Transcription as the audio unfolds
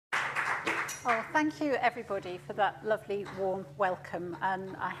Oh, thank you everybody for that lovely warm welcome.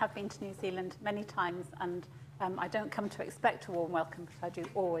 And I have been to New Zealand many times, and I don't come to expect a warm welcome, but I do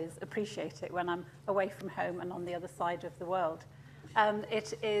always appreciate it when I'm away from home and on the other side of the world.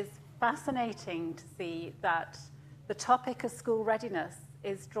 It is fascinating to see that the topic of school readiness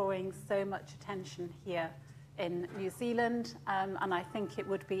is drawing so much attention here in New Zealand, and I think it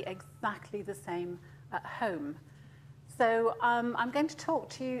would be exactly the same at home. So I'm going to talk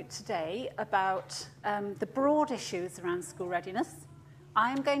to you today about the broad issues around school readiness.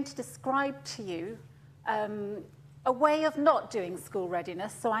 I'm going to describe to you a way of not doing school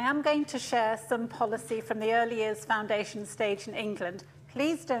readiness. So I am going to share some policy from the early years foundation stage in England.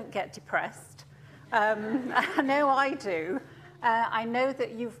 Please don't get depressed. I know I do. I know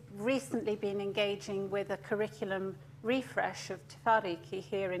that you've recently been engaging with a curriculum refresh of Te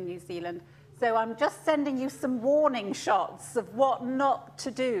here in New Zealand. So I'm just sending you some warning shots of what not to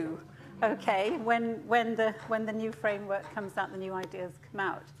do, okay, when the new framework comes out, the new ideas come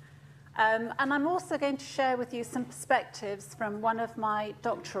out. And I'm also going to share with you some perspectives from one of my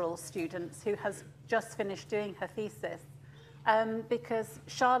doctoral students who has just finished doing her thesis, because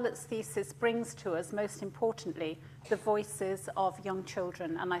Charlotte's thesis brings to us, most importantly, the voices of young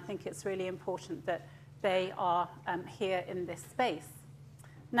children, and I think it's really important that they are here in this space.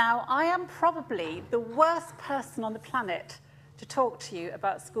 Now, I am probably the worst person on the planet to talk to you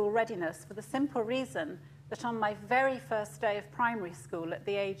about school readiness for the simple reason that on my very first day of primary school at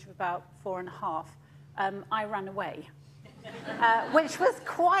the age of about 4.5, I ran away, which was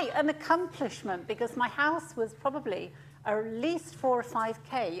quite an accomplishment because my house was probably at least 4 or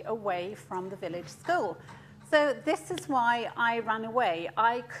 5K away from the village school. So this is why I ran away.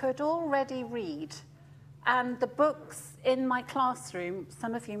 I could already read. And the books in my classroom,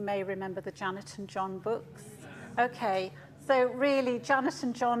 some of you may remember the Janet and John books. Okay, so really, Janet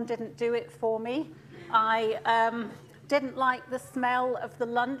and John didn't do it for me. I didn't like the smell of the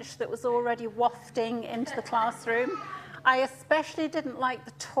lunch that was already wafting into the classroom. I especially didn't like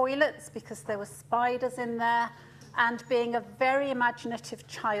the toilets because there were spiders in there. And being a very imaginative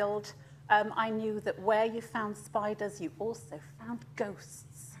child, I knew that where you found spiders, you also found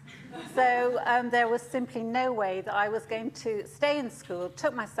ghosts. So there was simply no way that I was going to stay in school,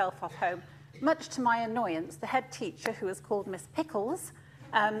 took myself off home. Much to my annoyance, the head teacher, who was called Miss Pickles,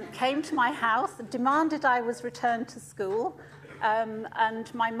 came to my house, demanded I was returned to school,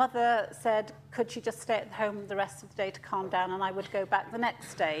 and my mother said, could she just stay at home the rest of the day to calm down, and I would go back the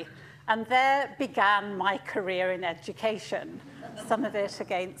next day. And there began my career in education, some of it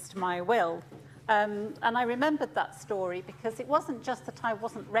against my will. And I remembered that story because it wasn't just that I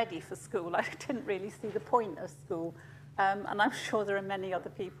wasn't ready for school. I didn't really see the point of school. And I'm sure there are many other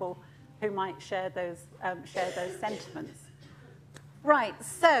people who might share those sentiments. Right,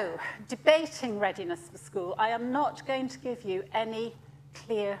 so debating readiness for school. I am not going to give you any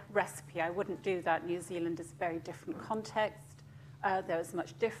clear recipe. I wouldn't do that. New Zealand is a very different context. There is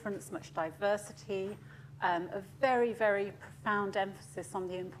much difference, much diversity. A very, very profound emphasis on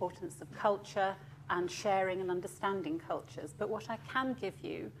the importance of culture and sharing and understanding cultures. But what I can give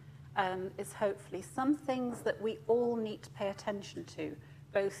you is hopefully some things that we all need to pay attention to,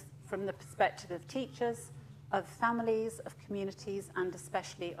 both from the perspective of teachers, of families, of communities, and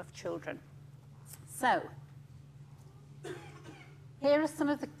especially of children. So, here are some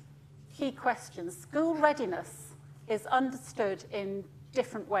of the key questions. School readiness is understood in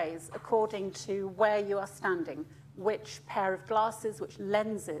different ways according to where you are standing, which pair of glasses, which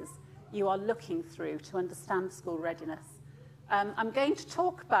lenses you are looking through to understand school readiness. I'm going to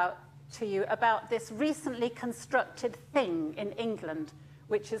talk to you about this recently constructed thing in England,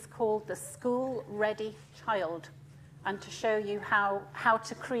 which is called the school-ready child, and to show you how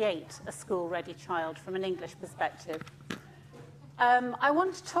to create a school-ready child from an English perspective. I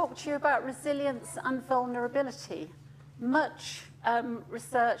want to talk to you about resilience and vulnerability. Much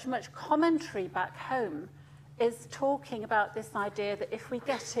research, much commentary back home is talking about this idea that if we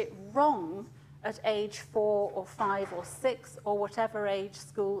get it wrong at age 4 or 5 or 6 or whatever age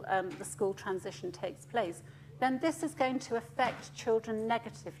the school transition takes place, then this is going to affect children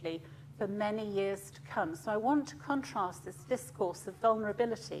negatively for many years to come. So I want to contrast this discourse of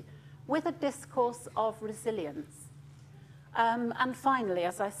vulnerability with a discourse of resilience. And finally,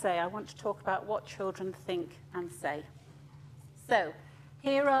 as I say, I want to talk about what children think and say. So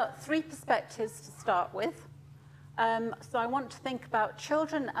here are 3 perspectives to start with. So I want to think about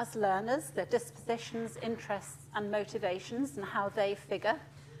children as learners, their dispositions, interests, and motivations, and how they figure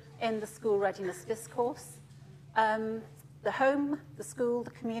in the school readiness discourse. The home, the school,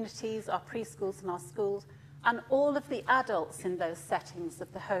 the communities, our preschools and our schools, and all of the adults in those settings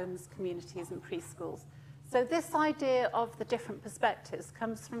of the homes, communities, and preschools. So this idea of the different perspectives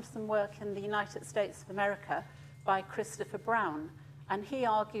comes from some work in the United States of America by Christopher Brown, and he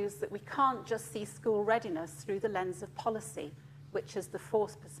argues that we can't just see school readiness through the lens of policy, which is the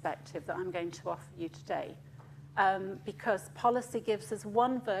fourth perspective that I'm going to offer you today. Because policy gives us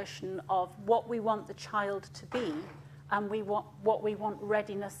one version of what we want the child to be and what we want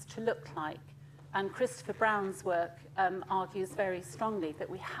readiness to look like. And Christopher Brown's work argues very strongly that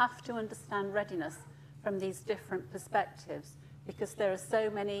we have to understand readiness from these different perspectives, because there are so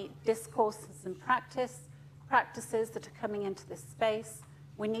many discourses and practices that are coming into this space.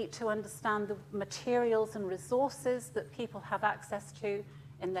 We need to understand the materials and resources that people have access to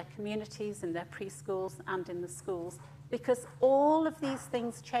in their communities, in their preschools, and in the schools, because all of these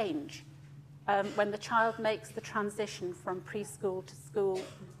things change when the child makes the transition from preschool to school,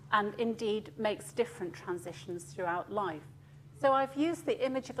 and indeed makes different transitions throughout life. So I've used the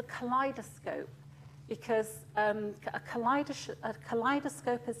image of a kaleidoscope, because a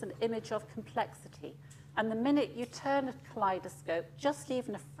kaleidoscope is an image of complexity. And the minute you turn a kaleidoscope, just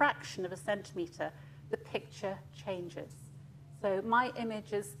even a fraction of a centimetre, the picture changes. So my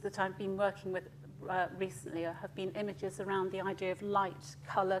images that I've been working with recently have been images around the idea of light,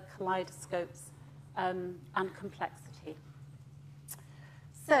 colour, kaleidoscopes, and complexity.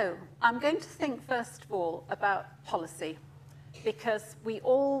 So I'm going to think first of all about policy, because we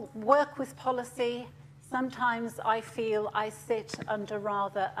all work with policy. Sometimes I feel I sit under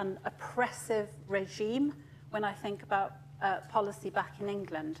rather an oppressive regime when I think about policy back in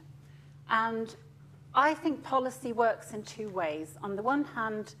England. And I think policy works in two ways. On the one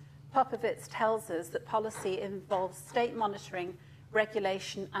hand, Popovits tells us that policy involves state monitoring,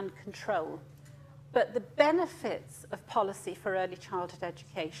 regulation, and control. But the benefits of policy for early childhood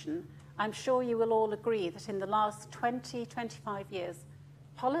education, I'm sure you will all agree that in the last 20, 25 years,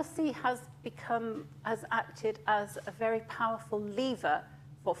 policy has acted as a very powerful lever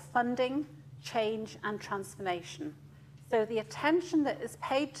for funding, change, and transformation. So the attention that is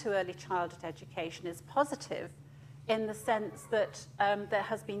paid to early childhood education is positive in the sense that there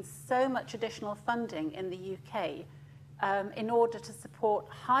has been so much additional funding in the UK in order to support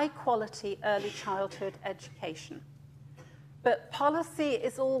high-quality early childhood education. But policy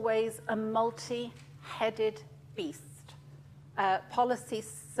is always a multi-headed beast. Policy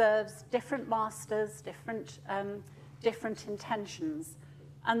serves different masters, different intentions.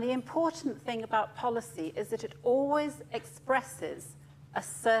 And the important thing about policy is that it always expresses a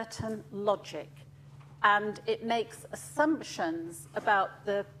certain logic, and it makes assumptions about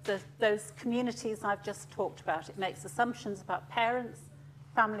those communities I've just talked about. It makes assumptions about parents,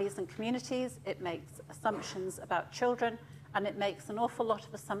 families, and communities. It makes assumptions about children, and it makes an awful lot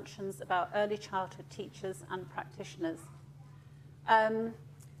of assumptions about early childhood teachers and practitioners. So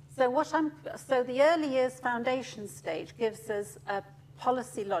the early years foundation stage gives us a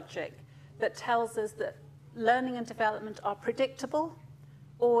policy logic that tells us that learning and development are predictable,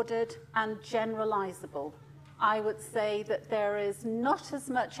 ordered, and generalizable. I would say that there is not as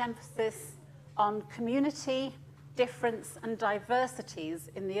much emphasis on community, difference, and diversities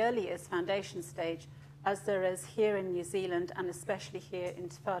in the early years foundation stage as there is here in New Zealand, and especially here in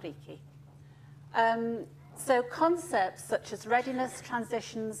Te Whāriki. So concepts such as readiness,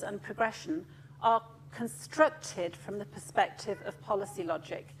 transitions, and progression are constructed from the perspective of policy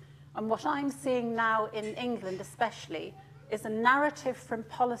logic. And what I'm seeing now in England especially is a narrative from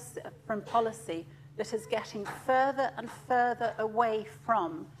policy that is getting further and further away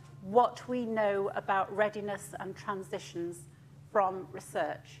from what we know about readiness and transitions from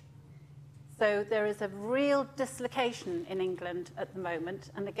research. So there is a real dislocation in England at the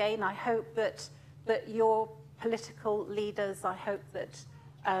moment. And again, I hope that your political leaders, I hope that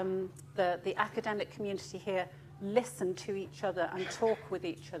the academic community here listen to each other and talk with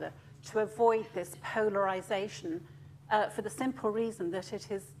each other to avoid this polarization for the simple reason that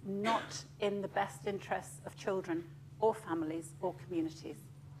it is not in the best interests of children or families or communities.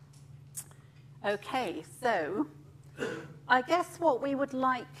 Okay, so I guess what we would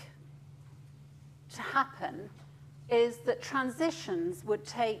like to happen is that transitions would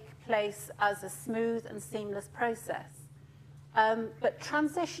take place as a smooth and seamless process. But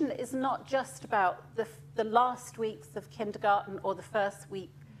transition is not just about the last weeks of kindergarten or the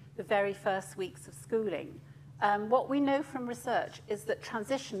very first weeks of schooling. What we know from research is that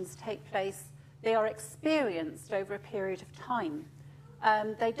transitions take place, they are experienced over a period of time.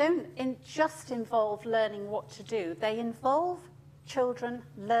 They don't just involve learning what to do, they involve children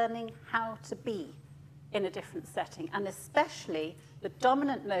learning how to be in a different setting, and especially the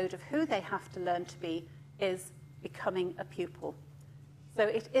dominant mode of who they have to learn to be is becoming a pupil. So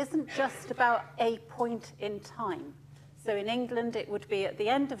it isn't just about a point in time. So in England, it would be at the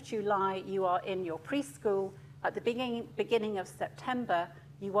end of July, you are in your preschool. At the beginning of September,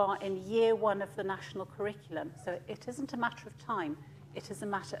 you are in year 1 of the national curriculum. So it isn't a matter of time. It is a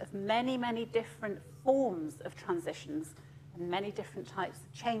matter of many, many different forms of transitions and many different types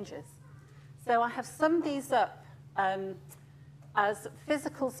of changes. So I have summed these up as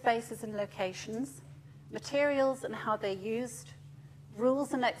physical spaces and locations, materials and how they're used,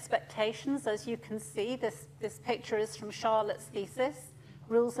 rules and expectations. As you can see, this picture is from Charlotte's thesis.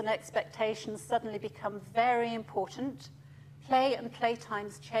 Rules and expectations suddenly become very important. Play and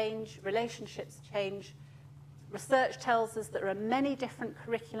playtimes change, relationships change. Research tells us there are many different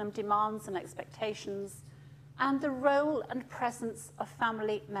curriculum demands and expectations, and the role and presence of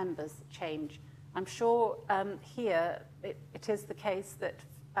family members change. I'm sure here it is the case that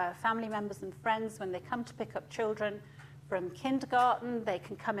family members and friends, when they come to pick up children from kindergarten, they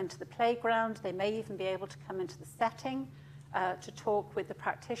can come into the playground, they may even be able to come into the setting to talk with the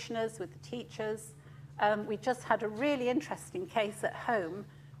practitioners, with the teachers. We just had a really interesting case at home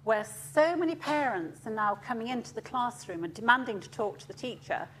where so many parents are now coming into the classroom and demanding to talk to the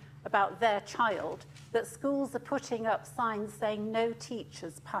teacher about their child, that schools are putting up signs saying no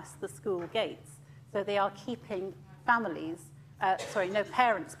teachers past the school gates. So they are keeping families, no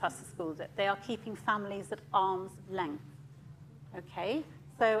parents past the school, they are keeping families at arm's length. Okay,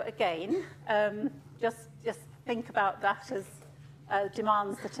 so again, just think about that as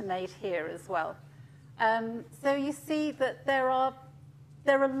demands that are made here as well. So you see that there are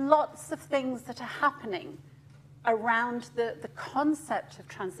lots of things that are happening around the concept of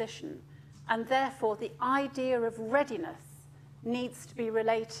transition, and therefore the idea of readiness needs to be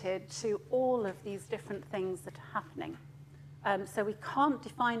related to all of these different things that are happening. So we can't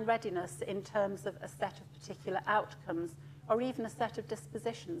define readiness in terms of a set of particular outcomes or even a set of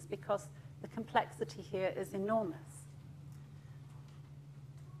dispositions, because the complexity here is enormous.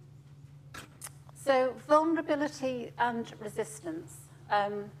 So vulnerability and resistance.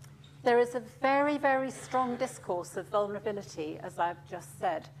 There is a very, very strong discourse of vulnerability, as I've just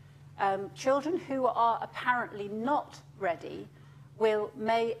said. Children who are apparently not ready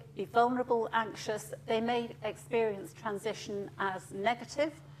may be vulnerable, anxious. They may experience transition as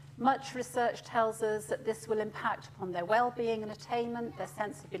negative. Much research tells us that this will impact upon their well-being and attainment, their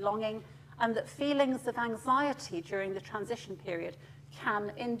sense of belonging, and that feelings of anxiety during the transition period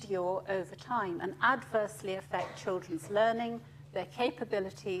can endure over time and adversely affect children's learning, their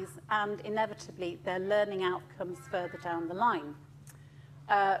capabilities, and inevitably their learning outcomes further down the line.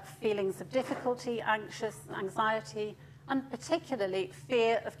 Feelings of difficulty, anxiety, and particularly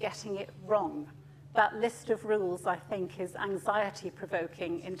fear of getting it wrong. That list of rules, I think, is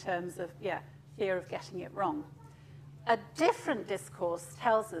anxiety-provoking in terms of, fear of getting it wrong. A different discourse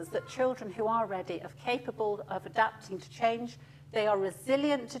tells us that children who are ready are capable of adapting to change. They are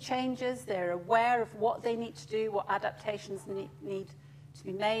resilient to changes. They're aware of what they need to do, what adaptations need to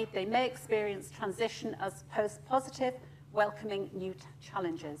be made. They may experience transition as positive, welcoming new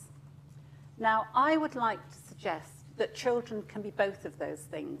challenges. Now, I would like to suggest that children can be both of those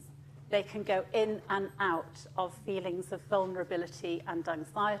things. They can go in and out of feelings of vulnerability and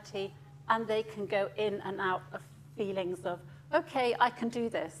anxiety, and they can go in and out of feelings of, okay, I can do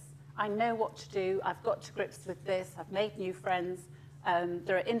this. I know what to do. I've got to grips with this. I've made new friends.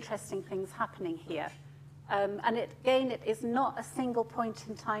 There are interesting things happening here. And it is not a single point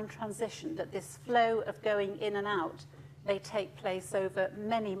in time transition, that this flow of going in and out may take place over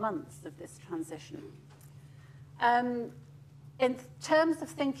many months of this transition. In terms of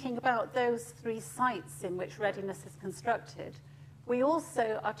thinking about those 3 sites in which readiness is constructed, we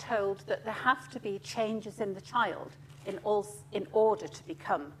also are told that there have to be changes in the child in order to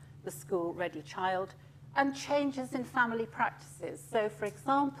become the school-ready child, and changes in family practices. So, for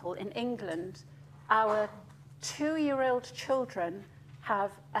example, in England, our 2-year-old children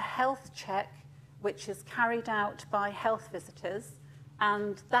have a health check which is carried out by health visitors,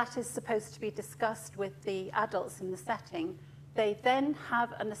 and that is supposed to be discussed with the adults in the setting. They then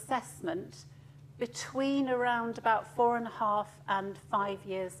have an assessment between around about 4.5 and 5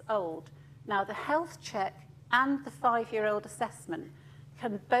 years old. Now, the health check and the 5-year-old assessment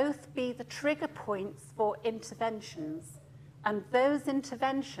can both be the trigger points for interventions, and those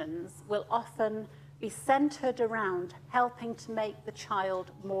interventions will often be centred around helping to make the child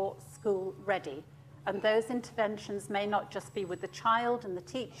more school ready. And those interventions may not just be with the child and the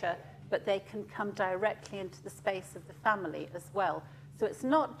teacher, but they can come directly into the space of the family as well. So it's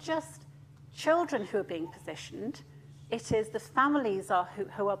not just children who are being positioned, it is the families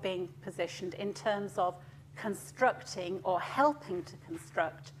who are being positioned in terms of constructing or helping to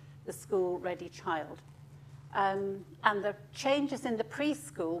construct the school-ready child. And the changes in the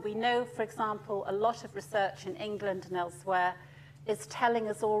preschool, we know, for example, a lot of research in England and elsewhere is telling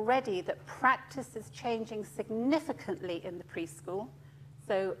us already that practice is changing significantly in the preschool.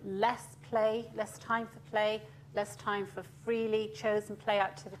 So less play, less time for play, less time for freely chosen play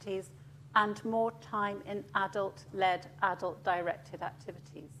activities, and more time in adult-led, adult-directed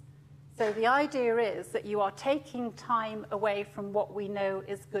activities. So the idea is that you are taking time away from what we know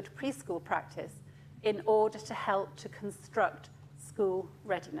is good preschool practice in order to help to construct school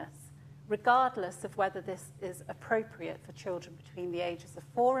readiness, regardless of whether this is appropriate for children between the ages of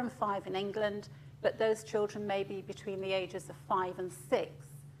 4 and 5 in England, but those children may be between the ages of 5 and 6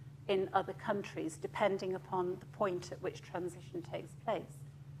 in other countries, depending upon the point at which transition takes place.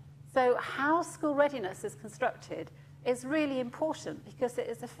 So how school readiness is constructed is really important because it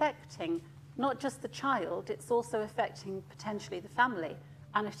is affecting not just the child, it's also affecting potentially the family,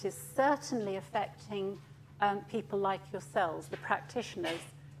 and it is certainly affecting people like yourselves, the practitioners,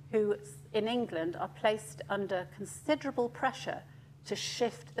 who in England are placed under considerable pressure to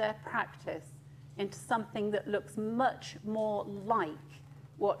shift their practice into something that looks much more like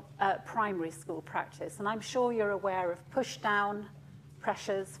what primary school practice. And I'm sure you're aware of push-down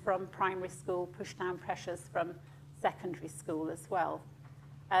pressures from primary school, push-down pressures from secondary school as well.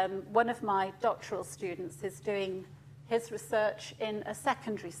 One of my doctoral students is doing his research in a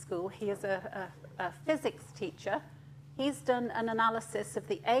secondary school. He is a physics teacher. He's done an analysis of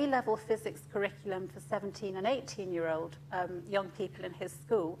the A-level physics curriculum for 17 and 18-year-old young people in his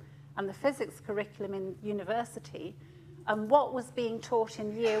school and the physics curriculum in university. And what was being taught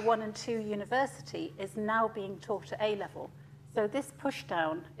in year 1 and 2 university is now being taught at A-level. So this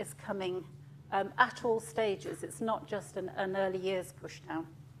push-down is coming at all stages. It's not just an early years push-down.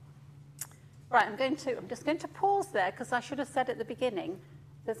 Right, I'm just going to pause there because I should have said at the beginning,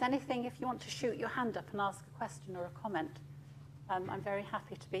 if there's anything, if you want to shoot your hand up and ask a question or a comment, I'm very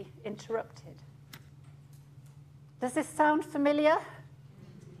happy to be interrupted. Does this sound familiar?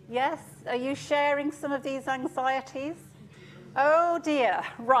 Yes? Are you sharing some of these anxieties? Oh dear,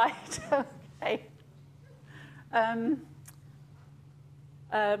 right, okay. And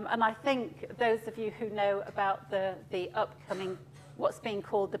I think those of you who know about the upcoming, what's being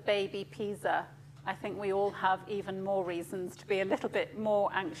called the baby Pisa, I think we all have even more reasons to be a little bit more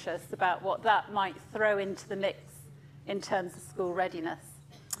anxious about what that might throw into the mix in terms of school readiness.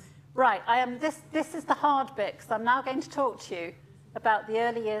 Right, this is the hard bit, because I'm now going to talk to you about the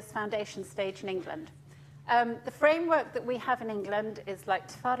early years foundation stage in England. The framework that we have in England is like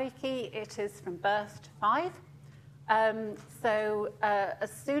Tfariki. It is from birth to 5.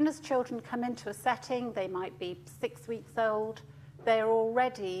 As soon as children come into a setting, they might be 6 weeks old, they're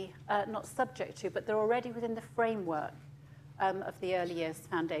already not subject to, but they're already within the framework of the early years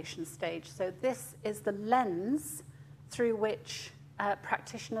foundation stage. So this is the lens through which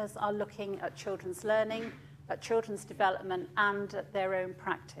practitioners are looking at children's learning, at children's development, and at their own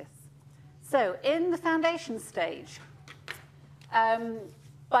practice. So in the foundation stage,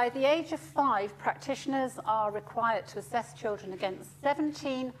 by the age of 5, practitioners are required to assess children against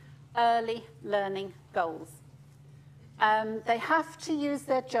 17 early learning goals. They have to use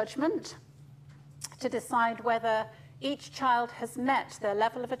their judgment to decide whether each child has met their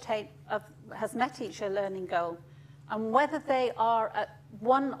level of has met each learning goal, and whether they are at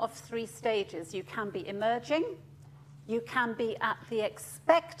one of 3 stages. You can be emerging, you can be at the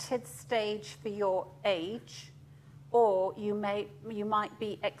expected stage for your age, or you might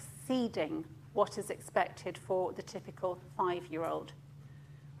be exceeding what is expected for the typical 5-year-old.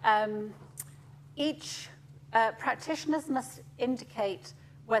 Practitioners must indicate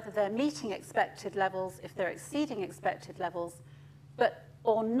whether they're meeting expected levels, if they're exceeding expected levels,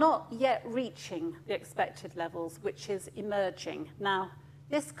 or not yet reaching the expected levels, which is emerging. Now,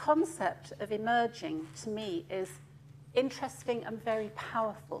 this concept of emerging, to me, is interesting and very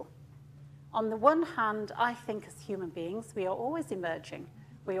powerful. On the one hand, I think as human beings, we are always emerging.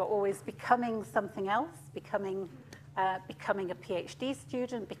 We are always becoming something else, becoming a PhD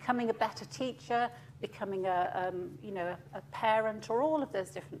student, becoming a better teacher, becoming a parent, or all of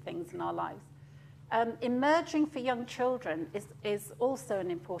those different things in our lives. Emerging for young children is also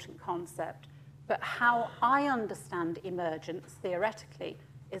an important concept, but how I understand emergence theoretically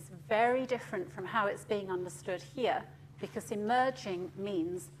is very different from how it's being understood here, because emerging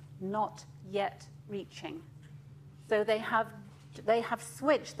means not yet reaching. So they have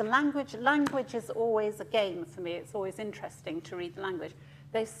switched. The language is always a game for me. It's always interesting to read the language.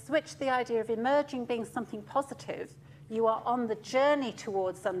 They switched the idea of emerging being something positive. You are on the journey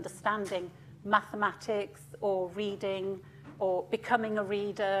towards understanding mathematics or reading or becoming a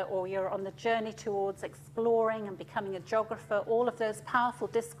reader, or you're on the journey towards exploring and becoming a geographer, all of those powerful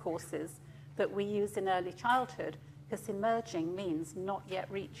discourses that we use in early childhood, because emerging means not yet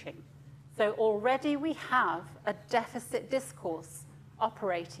reaching. So already we have a deficit discourse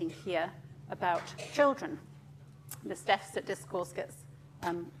operating here about children. This deficit discourse gets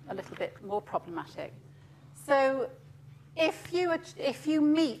a little bit more problematic. So if you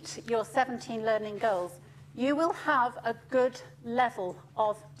meet your 17 learning goals, you will have a good level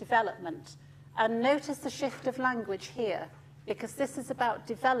of development. And notice the shift of language here, because this is about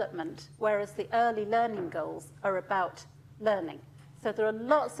development, whereas the early learning goals are about learning. So there are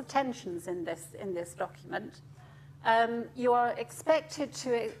lots of tensions in this document. You are expected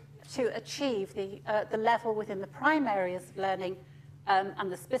to achieve the level within the prime areas of learning and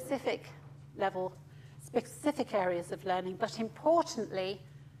the specific areas of learning, but importantly,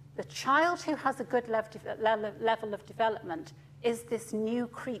 the child who has a good level of development is this new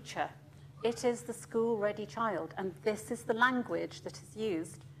creature. It is the school-ready child, and this is the language that is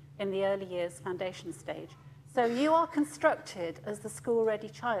used in the early years foundation stage. So you are constructed as the school-ready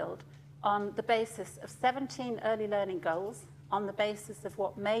child on the basis of 17 early learning goals, on the basis of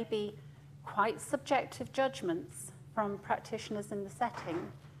what may be quite subjective judgments from practitioners in the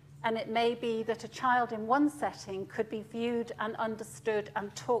setting. And it may be that a child in one setting could be viewed and understood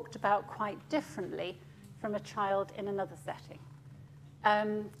and talked about quite differently from a child in another setting.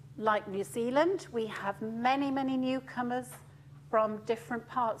 Like New Zealand, we have many, many newcomers from different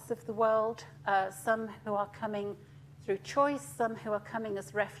parts of the world, some who are coming through choice, some who are coming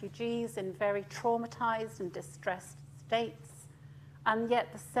as refugees in very traumatized and distressed states, and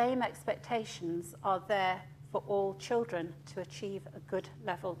yet the same expectations are there for all children to achieve a good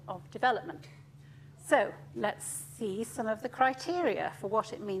level of development. So let's see some of the criteria for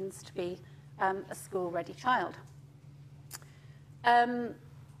what it means to be a school-ready child.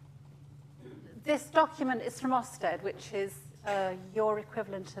 This document is from Ofsted, which is your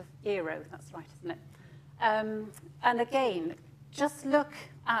equivalent of ERO, that's right, isn't it? And again, just look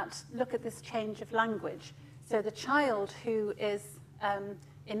at this change of language. So the child who is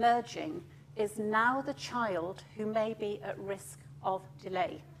emerging is now the child who may be at risk of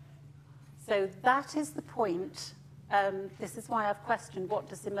delay. So that is the point. This is why I've questioned, what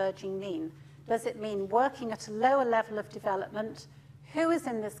does emerging mean? Does it mean working at a lower level of development? Who is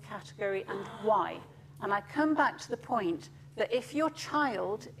in this category and why? And I come back to the point that if your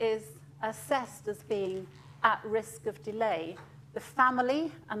child is assessed as being at risk of delay, the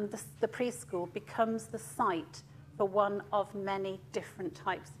family and the preschool becomes the site for one of many different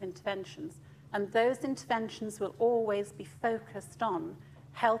types of interventions. And those interventions will always be focused on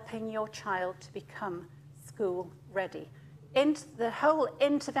helping your child to become school ready. The whole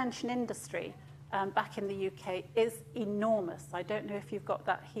intervention industry back in the UK is enormous. I don't know if you've got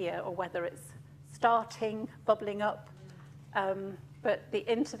that here or whether it's starting, bubbling up, but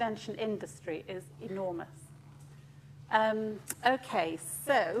the intervention industry is enormous. Okay,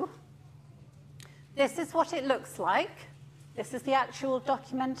 so this is what it looks like. This is the actual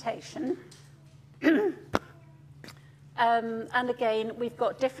documentation. And again, we've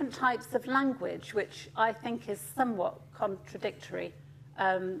got different types of language, which I think is somewhat contradictory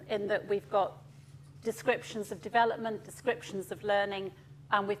in that we've got descriptions of development, descriptions of learning,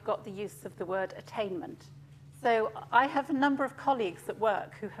 and we've got the use of the word attainment. So I have a number of colleagues at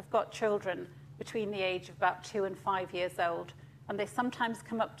work who have got children between the age of about 2 and 5 years old, and they sometimes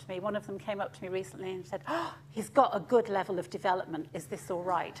come up to me. One of them came up to me recently and said, "Oh, he's got a good level of development. Is this all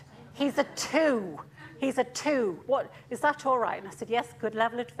right?" He's a 2. He's a 2. What, is that all right? And I said, yes, good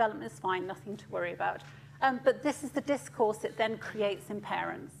level of development is fine, nothing to worry about. But this is the discourse it then creates in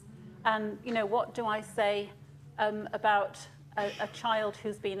parents. And, you know, what do I say about a child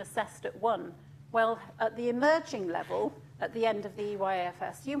who's been assessed at 1? Well, at the emerging level, at the end of the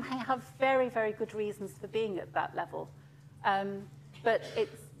EYFS, you may have very, very good reasons for being at that level. But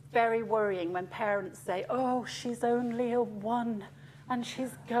it's very worrying when parents say, oh, she's only a 1 and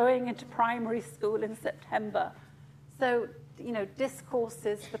she's going into primary school in September. So, you know,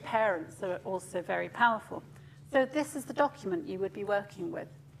 discourses for parents are also very powerful. So this is the document you would be working with.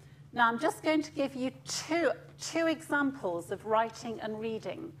 Now, I'm just going to give you two examples of writing and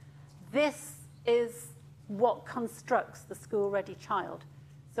reading. This is what constructs the school-ready child.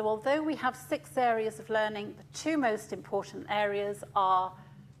 So although we have 6 areas of learning, the 2 most important areas are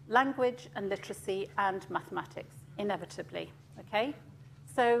language and literacy and mathematics, inevitably, okay?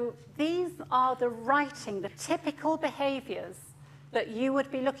 So these are the writing, the typical behaviours that you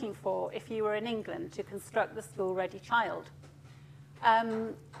would be looking for if you were in England to construct the school-ready child.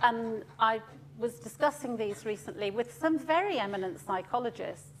 And I was discussing these recently with some very eminent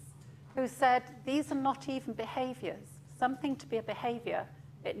psychologists who said these are not even behaviours. Something to be a behaviour,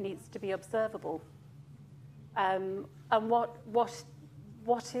 it needs to be observable. And what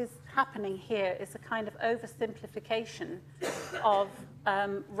is happening here is a kind of oversimplification of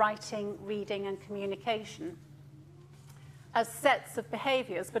writing, reading, and communication as sets of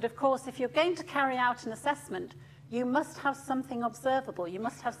behaviours. But of course, if you're going to carry out an assessment, you must have something observable. You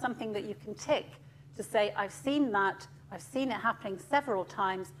must have something that you can tick to say, I've seen that, I've seen it happening several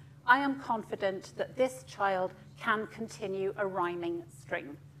times, I am confident that this child can continue a rhyming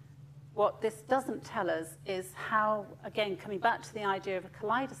string. What this doesn't tell us is how, again, coming back to the idea of a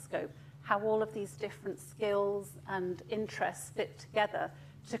kaleidoscope, how all of these different skills and interests fit together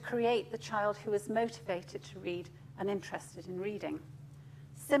to create the child who is motivated to read and interested in reading.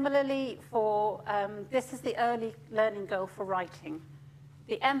 Similarly, for this is the early learning goal for writing.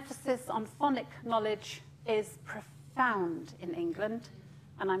 The emphasis on phonic knowledge is profound in England,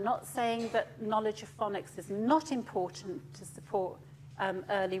 and I'm not saying that knowledge of phonics is not important to support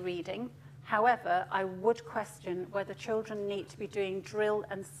early reading. However, I would question whether children need to be doing drill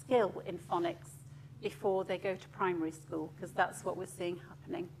and skill in phonics before they go to primary school, because that's what we're seeing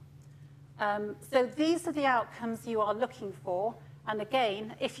happening. So these are the outcomes you are looking for. And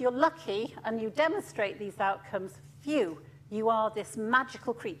again, if you're lucky and you demonstrate these outcomes, phew, you are this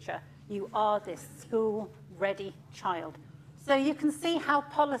magical creature. You are this school-ready child. So you can see how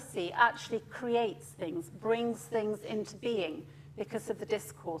policy actually creates things, brings things into being because of the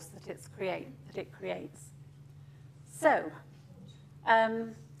discourse that it creates. So,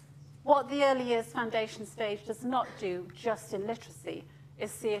 what the early years foundation stage does not do just in literacy is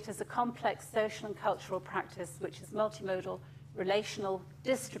see it as a complex social and cultural practice which is multimodal, relational,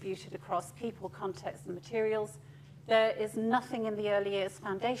 distributed across people, contexts, and materials. There is nothing in the early years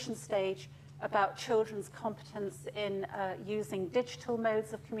foundation stage about children's competence in using digital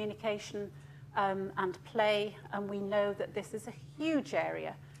modes of communication and play, and we know that this is a huge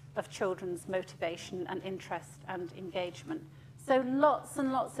area of children's motivation and interest and engagement. So lots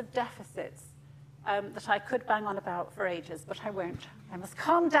and lots of deficits that I could bang on about for ages, but I won't. I must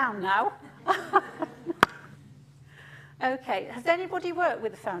calm down now. Okay, has anybody worked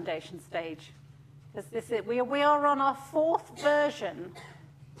with the foundation stage? Because we are on our 4th version.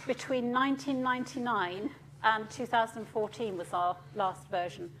 Between 1999 and 2014 was our last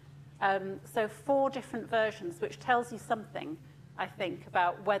version. So 4 different versions, which tells you something, I think,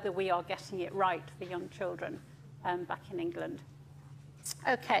 about whether we are getting it right for young children back in England.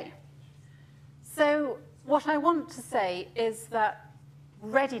 Okay, so what I want to say is that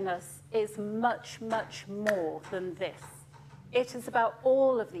readiness is much, much more than this. It is about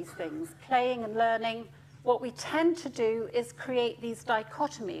all of these things, playing and learning. What we tend to do is create these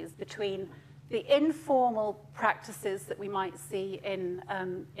dichotomies between the informal practices that we might see in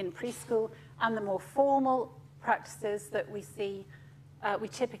preschool and the more formal practices that we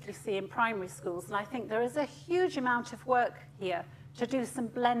typically see in primary schools. And I think there is a huge amount of work here to do some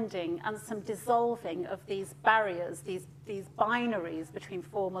blending and some dissolving of these barriers, these binaries between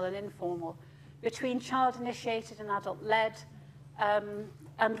formal and informal, between child-initiated and adult-led,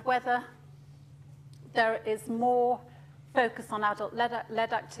 and whether there is more focus on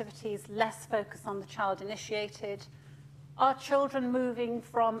adult-led activities, less focus on the child-initiated. Are children moving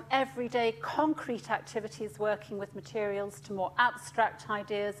from everyday concrete activities working with materials to more abstract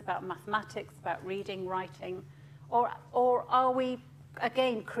ideas about mathematics, about reading, writing? Or are we,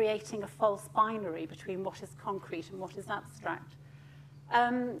 again, creating a false binary between what is concrete and what is abstract?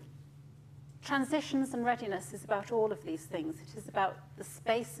 Transitions and readiness is about all of these things. It is about the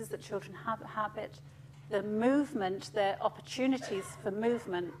spaces that children habit, the movement, their opportunities for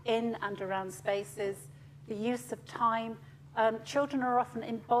movement in and around spaces, the use of time. Children are often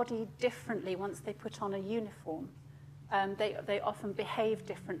embodied differently once they put on a uniform. They often behave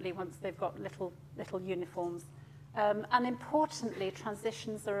differently once they've got little uniforms. And importantly,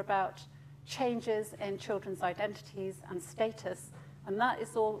 transitions are about changes in children's identities and status, and that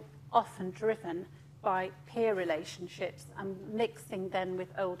is all often driven by peer relationships and mixing then with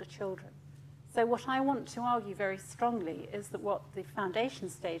older children. So what I want to argue very strongly is that what the foundation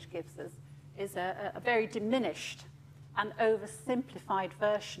stage gives us is a very diminished and oversimplified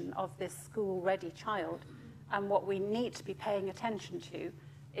version of this school-ready child. And what we need to be paying attention to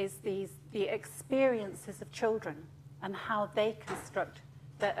is the experiences of children and how they construct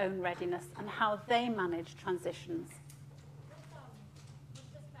their own readiness and how they manage transitions. With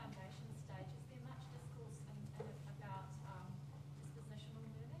this foundation stage, is there much discourse about dispositional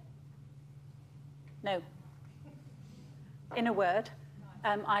learning? No. in a word,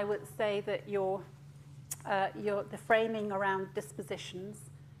 I would say that the framing around dispositions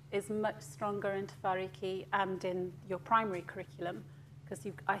is much stronger in Tafariki and in your primary curriculum, because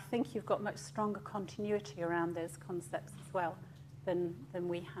I think you've got much stronger continuity around those concepts as well than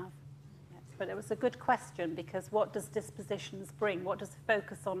we have. Yes. But it was a good question, because what does dispositions bring? What does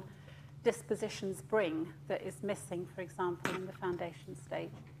focus on dispositions bring that is missing, for example, in the foundation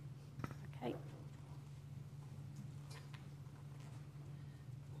stage? Okay.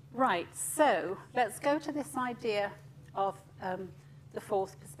 Right, so let's go to this idea of the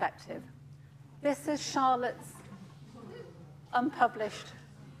fourth perspective. This is Charlotte's unpublished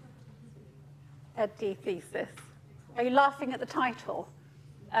Ed.D. thesis. Are you laughing at the title?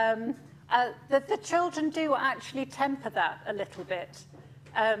 The children do actually temper that a little bit,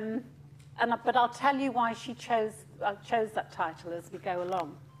 but I'll tell you why I chose that title as we go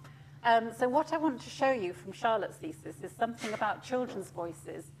along. So what I want to show you from Charlotte's thesis is something about children's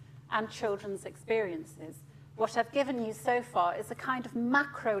voices and children's experiences. What I've given you so far is a kind of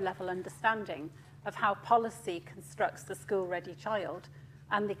macro-level understanding of how policy constructs the school-ready child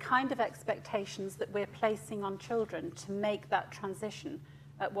and the kind of expectations that we're placing on children to make that transition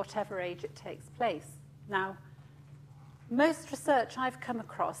at whatever age it takes place. Now, most research I've come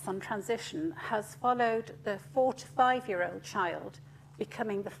across on transition has followed the 4 to 5-year-old child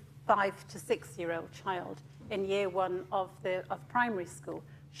becoming the 5 to 6-year-old child in year 1 of primary school.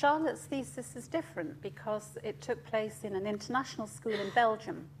 Charlotte's thesis is different because it took place in an international school in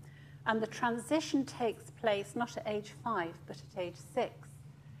Belgium, and the transition takes place not at age 5, but at age 6.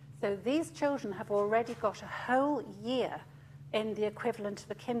 So these children have already got a whole year in the equivalent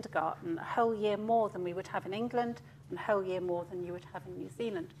of a kindergarten, a whole year more than we would have in England, and a whole year more than you would have in New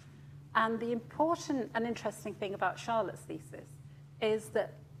Zealand. And the important and interesting thing about Charlotte's thesis is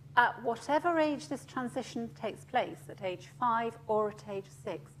that at whatever age this transition takes place, at age 5 or at age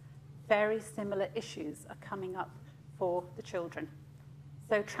 6, very similar issues are coming up for the children.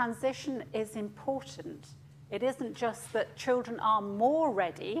 So transition is important. It isn't just that children are more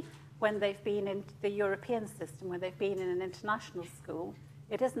ready when they've been in the European system, when they've been in an international school.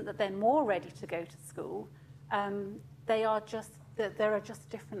 It isn't that they're more ready to go to school. There are just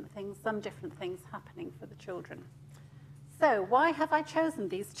different things, some different things happening for the children. So why have I chosen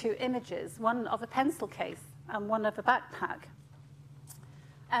these two images, one of a pencil case and one of a backpack?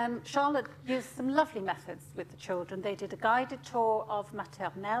 Charlotte used some lovely methods with the children. They did a guided tour of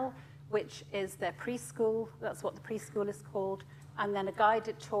maternelle, which is their preschool. That's what the preschool is called. And then a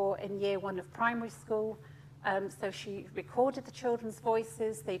guided tour in year 1 of primary school. So she recorded the children's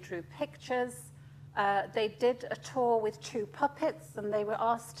voices. They drew pictures. They did a tour with 2 puppets, and they were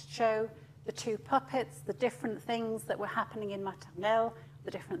asked to show the 2 puppets, the different things that were happening in maternelle,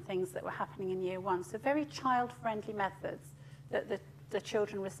 the different things that were happening in year 1. So very child-friendly methods that the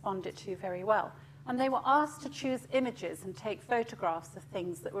children responded to very well. And they were asked to choose images and take photographs of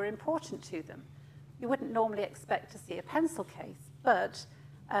things that were important to them. You wouldn't normally expect to see a pencil case, but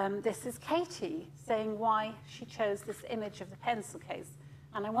this is Katie saying why she chose this image of the pencil case.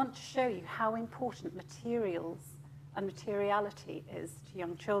 And I want to show you how important materials and materiality is to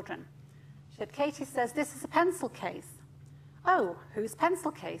young children. Katie says, this is a pencil case. Oh, whose pencil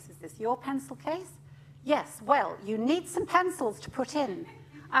case? Is this your pencil case? Yes, well, you need some pencils to put in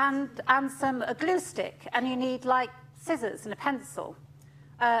and a glue stick, and you need like scissors and a pencil.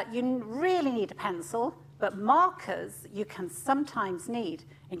 You really need a pencil, but markers you can sometimes need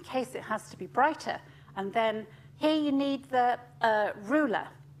in case it has to be brighter. And then here you need the ruler,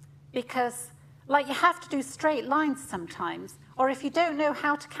 because like you have to do straight lines sometimes, or if you don't know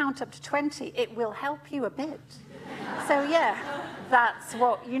how to count up to 20, it will help you a bit. So yeah, that's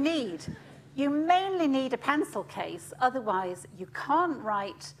what you need. You mainly need a pencil case, otherwise you can't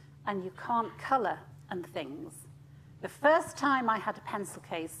write and you can't colour and things. The first time I had a pencil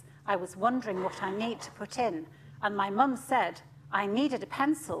case, I was wondering what I need to put in, and my mum said I needed a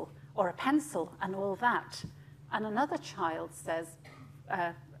pencil and all that. And another child says,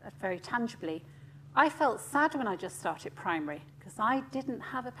 very tangibly, I felt sad when I just started primary because I didn't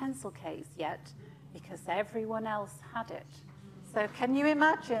have a pencil case yet because everyone else had it. So can you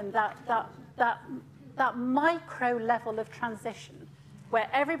imagine that micro level of transition where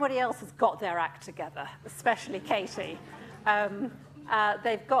everybody else has got their act together, especially Katie.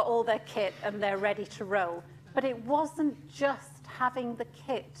 They've got all their kit and they're ready to roll. But it wasn't just having the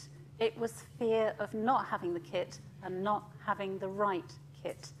kit. It was fear of not having the kit and not having the right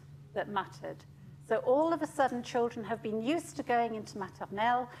kit that mattered. So all of a sudden, children have been used to going into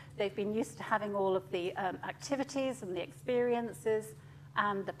maternelle. They've been used to having all of the activities and the experiences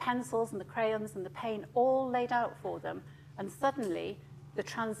and the pencils and the crayons and the paint all laid out for them. And suddenly, the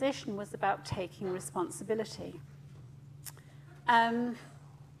transition was about taking responsibility.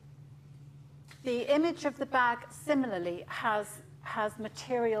 The image of the bag, similarly, has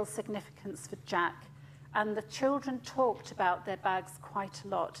material significance for Jack, and the children talked about their bags quite a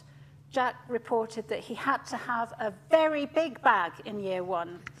lot. Jack reported that he had to have a very big bag in year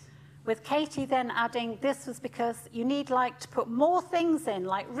 1, with Katie then adding this was because you need to put more things in,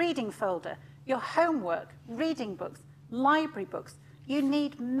 like reading folder, your homework, reading books, library books. You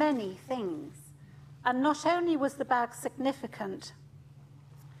need many things. And not only was the bag significant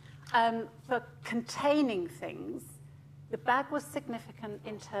for containing things, the bag was significant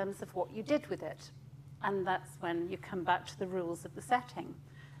in terms of what you did with it. And that's when you come back to the rules of the setting.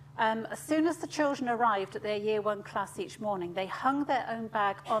 As soon as the children arrived at their year 1 class each morning, they hung their own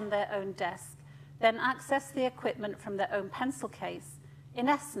bag on their own desk, then accessed the equipment from their own pencil case. In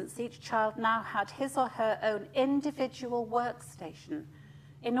essence, each child now had his or her own individual workstation.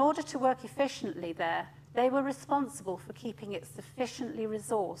 In order to work efficiently there, they were responsible for keeping it sufficiently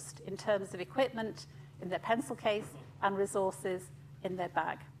resourced in terms of equipment in their pencil case and resources in their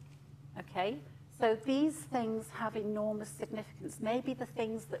bag. Okay? So these things have enormous significance, maybe the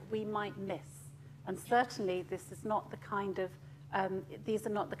things that we might miss. And certainly this is not the kind of, these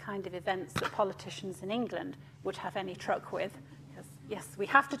are not the kind of events that politicians in England would have any truck with, because yes, we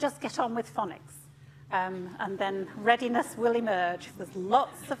have to just get on with phonics. And then readiness will emerge. There's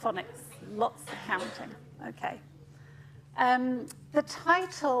lots of phonics, lots of counting. Okay. The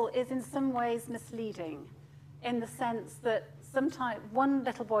title is in some ways misleading in the sense that sometimes one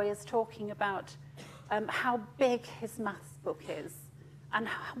little boy is talking about how big his maths book is and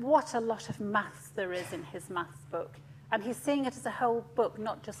what a lot of maths there is in his maths book. And he's seeing it as a whole book,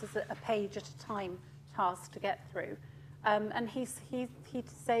 not just as a page at a time task to get through. And he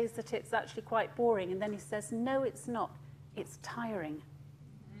says that it's actually quite boring, and then he says, no, it's not. It's tiring.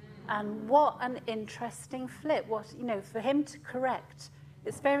 And what an interesting flip. What, you know, for him to correct.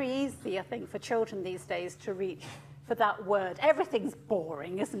 It's very easy, I think, for children these days to reach for that word. Everything's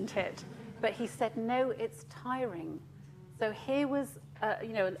boring, isn't it? But he said, no, it's tiring. So here was,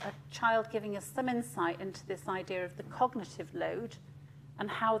 you know, a child giving us some insight into this idea of the cognitive load and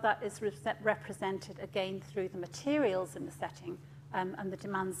how that is represented again through the materials in the setting and the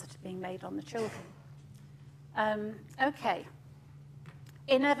demands that are being made on the children. Okay.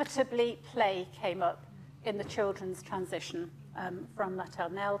 Inevitably, play came up in the children's transition from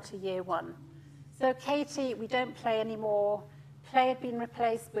maternelle to year 1. So Katie, we don't play anymore. Play had been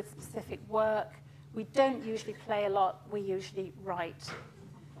replaced with specific work. We don't usually play a lot. We usually write.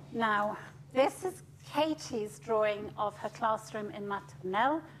 Now, this is Katie's drawing of her classroom in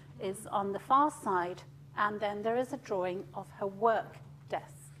maternelle is on the far side, and then there is a drawing of her work desk.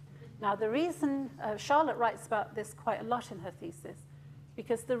 Now, the reason, Charlotte writes about this quite a lot in her thesis,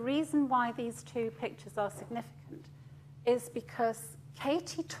 because the reason why these two pictures are significant is because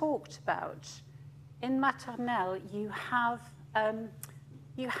Katie talked about, in maternelle, you have a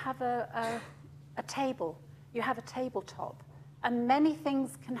table, you have a tabletop, and many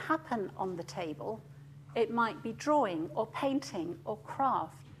things can happen on the table. It might be drawing or painting or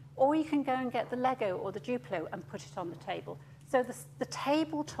craft, or you can go and get the Lego or the Duplo and put it on the table. So the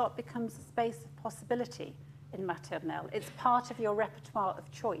tabletop becomes a space of possibility in maternelle. It's part of your repertoire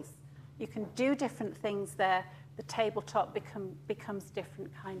of choice. You can do different things there. The tabletop becomes different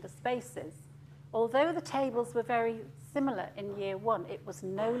kind of spaces. Although the tables were very similar in year 1, it was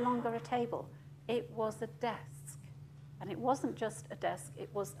no longer a table. It was a desk. And it wasn't just a desk, it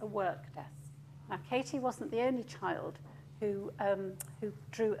was a work desk. Now, Katie wasn't the only child who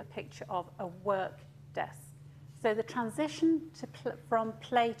drew a picture of a work desk. So the transition from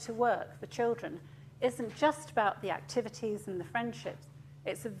play to work for children isn't just about the activities and the friendships.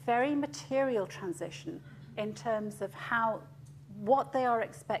 It's a very material transition in terms of what they are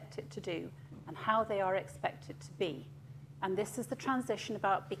expected to do and how they are expected to be. And this is the transition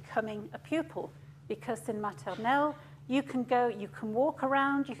about becoming a pupil, because in maternelle, you can walk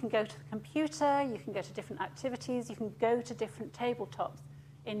around, you can go to the computer, you can go to different activities, you can go to different tabletops.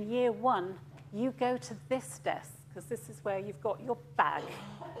 In year 1, you go to this desk, because this is where you've got your bag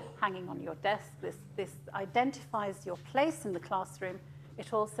hanging on your desk. This identifies your place in the classroom.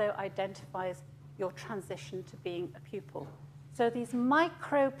 It also identifies your transition to being a pupil. So these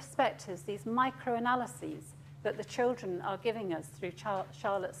micro perspectives, these micro analyses that the children are giving us through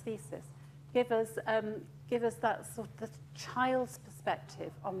Charlotte's thesis give us that sort of the child's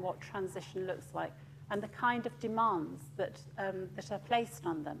perspective on what transition looks like and the kind of demands that are placed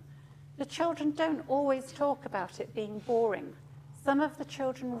on them. The children don't always talk about it being boring. Some of the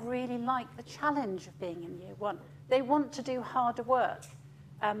children really like the challenge of being in year 1. They want to do harder work.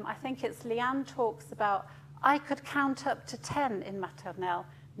 I think it's Leanne talks about, I could count up to 10 in maternelle.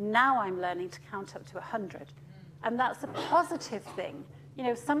 Now I'm learning to count up to 100. And that's a positive thing. You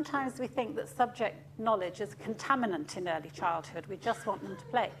know, sometimes we think that subject knowledge is a contaminant in early childhood. We just want them to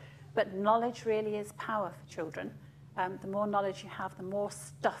play. But knowledge really is power for children. The more knowledge you have, the more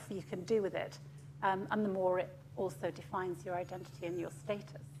stuff you can do with it. And the more it also defines your identity and your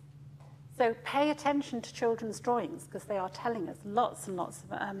status. So pay attention to children's drawings, because they are telling us lots and lots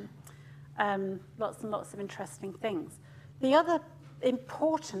of interesting things. The other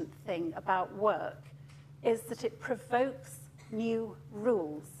important thing about work is that it provokes new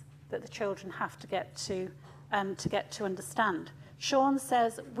rules that the children have to get to understand. Sean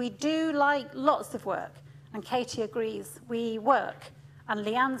says, we do like lots of work, and Katie agrees, we work. And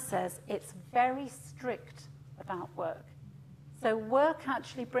Leanne says, it's very strict about work. So work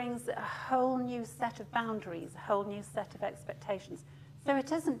actually brings a whole new set of boundaries, a whole new set of expectations. So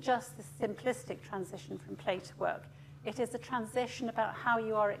it isn't just this simplistic transition from play to work. It is a transition about how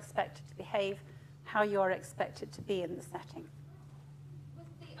you are expected to behave, how you are expected to be in the setting. With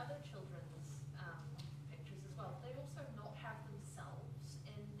the other children's pictures as well, they also not have themselves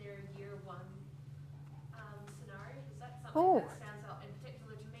in their year one scenario. Is that something that stands out in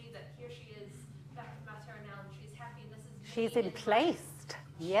particular to me, that here she is back in maternelle and she's happy and this is me She's emplaced,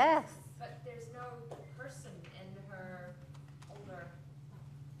 yes. But there's no person in her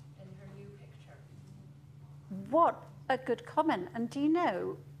new picture. What a good comment. And do you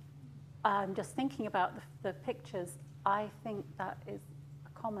know, I'm just thinking about the pictures, I think that is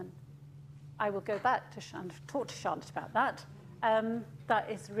a common. I will go back to talk to Charlotte about that. That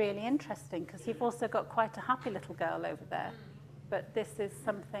is really interesting, because you've also got quite a happy little girl over there. But this is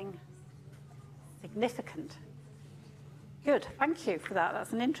something significant. Good, thank you for that.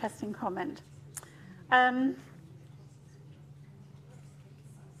 That's an interesting comment.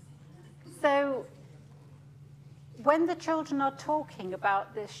 So when the children are talking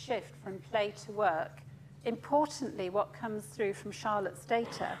about this shift from play to work, importantly, what comes through from Charlotte's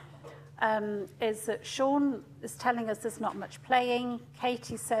data is that Sean is telling us there's not much playing.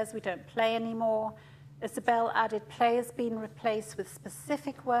 Katie says we don't play anymore. Isabel added play has been replaced with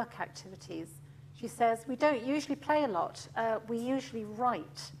specific work activities. She says we don't usually play a lot. We usually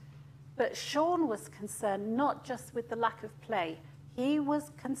write. But Sean was concerned not just with the lack of play. He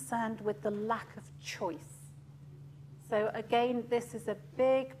was concerned with the lack of choice. So again, this is a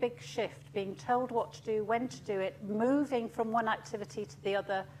big, big shift, being told what to do, when to do it, moving from one activity to the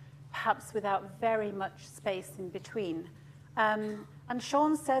other, perhaps without very much space in between. And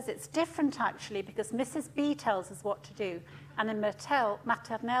Sean says it's different, actually, because Mrs. B tells us what to do. And in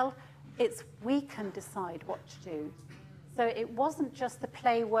maternelle, it's we can decide what to do. So it wasn't just the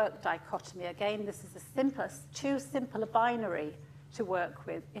play-work dichotomy. Again, this is too simple a binary to work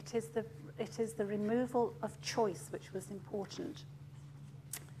with. It is the removal of choice which was important.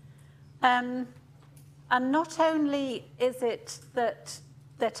 And not only is it that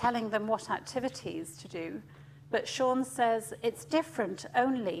they're telling them what activities to do, but Sean says it's different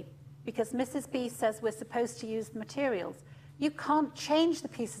only because Mrs. B says we're supposed to use the materials. You can't change the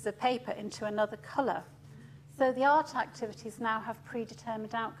pieces of paper into another colour. So the art activities now have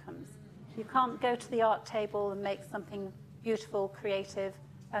predetermined outcomes. You can't go to the art table and make something beautiful, creative,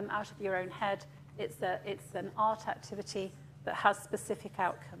 out of your own head. It's an art activity that has specific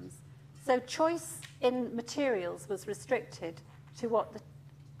outcomes. So choice in materials was restricted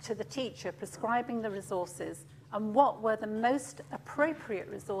to the teacher prescribing the resources and what were the most appropriate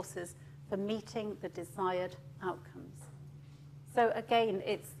resources for meeting the desired outcomes. So again,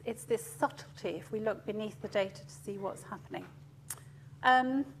 it's this subtlety if we look beneath the data to see what's happening.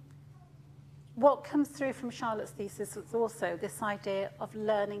 What comes through from Charlotte's thesis was also this idea of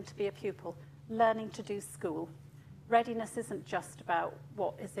learning to be a pupil, learning to do school. Readiness isn't just about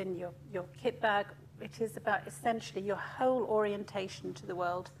what is in your kit bag. It is about essentially your whole orientation to the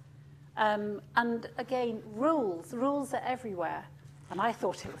world. And again, rules are everywhere. And I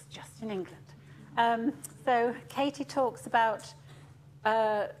thought it was just in England. So Katie talks about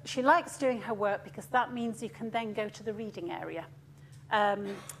she likes doing her work because that means you can then go to the reading area.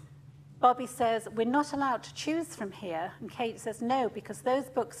 Bobby says, we're not allowed to choose from here. And Kate says, no, because those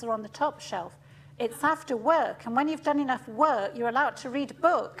books are on the top shelf. It's after work. And when you've done enough work, you're allowed to read a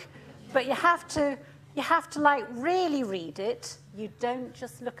book. But you have to like really read it. You don't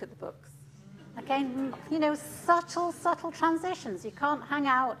just look at the books. Again, you know, subtle transitions. You can't hang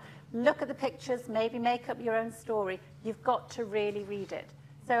out, look at the pictures, maybe make up your own story. You've got to really read it.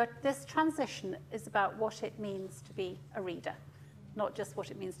 So this transition is about what it means to be a reader. Not just what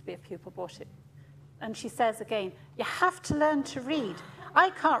it means to be a pupil, but and she says again, you have to learn to read. I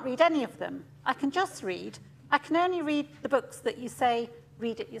can't read any of them. I can just read. I can only read the books that you say,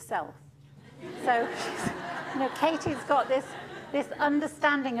 read it yourself. So, Katie's got this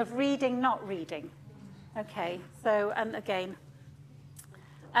understanding of reading, not reading. Okay, so, and again,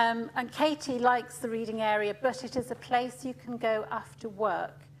 and Katie likes the reading area, but it is a place you can go after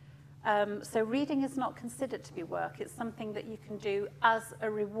work. So reading is not considered to be work. It's something that you can do as a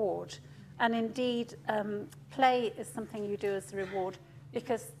reward. And indeed, play is something you do as a reward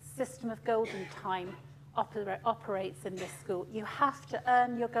because the system of golden time operates in this school. You have to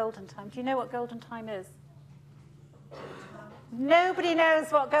earn your golden time. Do you know what golden time is? Nobody knows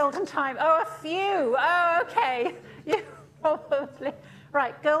what golden time. Oh, a few. Oh, okay. You probably.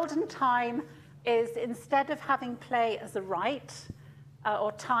 Right, golden time is instead of having play as a right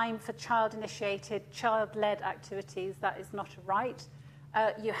or time for child-initiated, child-led activities, that is not a right.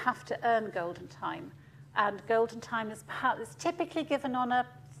 You have to earn golden time. And golden time is typically given on a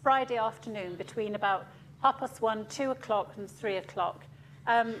Friday afternoon between about 1:30, 2 o'clock and 3 o'clock.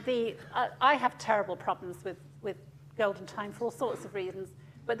 I have terrible problems with golden time for all sorts of reasons,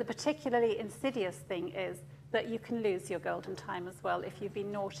 but the particularly insidious thing is that you can lose your golden time as well if you've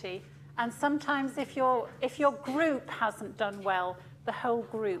been naughty. And sometimes if your group hasn't done well, the whole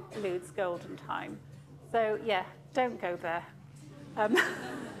group loses golden time. So yeah, don't go there. I'm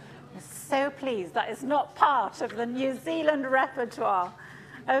so pleased that is not part of the New Zealand repertoire.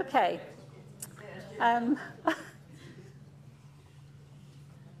 Okay.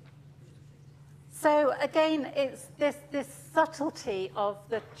 So again, it's this subtlety of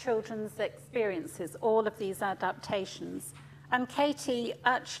the children's experiences, all of these adaptations. And Katie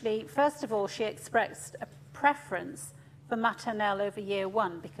actually, first of all, she expressed a preference for maternelle over year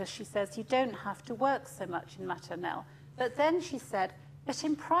one because she says you don't have to work so much in maternelle. But then she said, but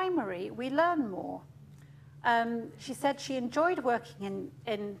in primary, we learn more. She said she enjoyed working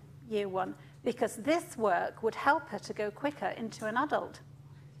in year one because this work would help her to go quicker into an adult.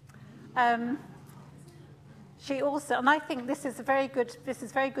 She also, and I think this is very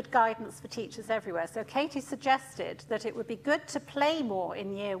good guidance for teachers everywhere. So Katie suggested that it would be good to play more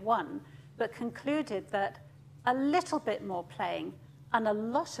in year one, but concluded that a little bit more playing and a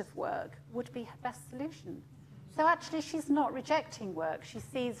lot of work would be her best solution. So actually she's not rejecting work. She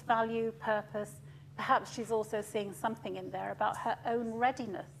sees value, purpose. Perhaps she's also seeing something in there about her own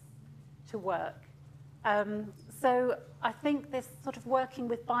readiness to work. So I think this sort of working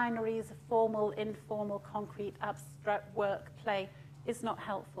with binaries of formal, informal, concrete, abstract work, play is not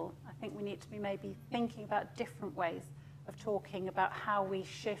helpful. I think we need to be maybe thinking about different ways of talking about how we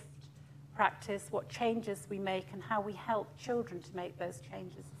shift practice, what changes we make, and how we help children to make those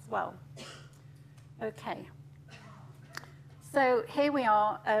changes as well. Okay. So here we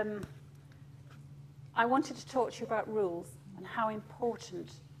are. I wanted to talk to you about rules and how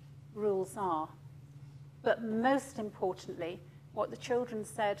important rules are. But most importantly, what the children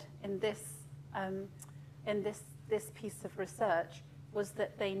said in this piece of research was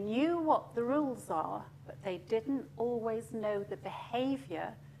that they knew what the rules are, but they didn't always know the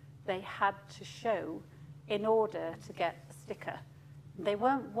behavior they had to show in order to get a sticker. They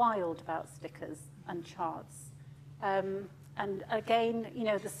weren't wild about stickers and charts. And again,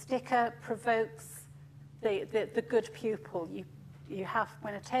 the sticker provokes the good pupil. You have,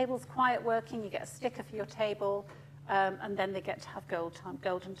 when a table's quiet working, you get a sticker for your table, and then they get to have golden time.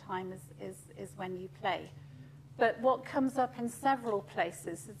 Golden time is when you play. But what comes up in several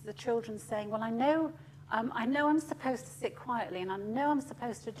places is the children saying, well, I know I'm supposed to sit quietly, and I know I'm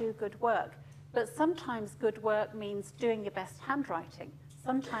supposed to do good work, but sometimes good work means doing your best handwriting.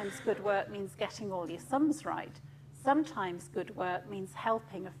 Sometimes good work means getting all your sums right. Sometimes good work means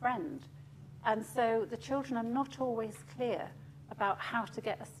helping a friend. And so the children are not always clear about how to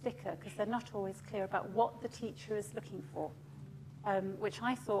get a sticker because they're not always clear about what the teacher is looking for, which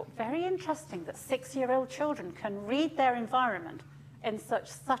I thought very interesting that 6-year-old children can read their environment in such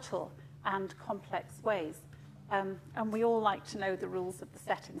subtle and complex ways. And we all like to know the rules of the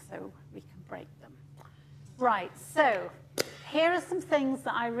setting so we can break them. Right, so here are some things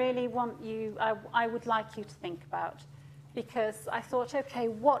that I really want you, I would like you to think about, because I thought, okay,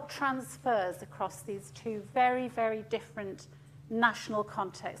 what transfers across these two very, very different national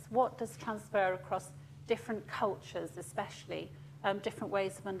contexts? What does transfer across different cultures, especially different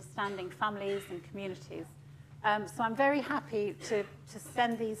ways of understanding families and communities? So I'm very happy to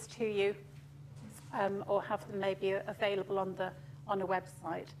send these to you or have them maybe available on a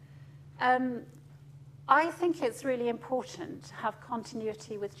website. I think it's really important to have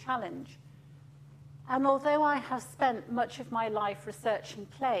continuity with challenge. And although I have spent much of my life researching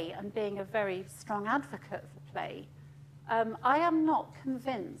play and being a very strong advocate for play, I am not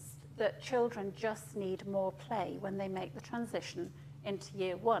convinced that children just need more play when they make the transition into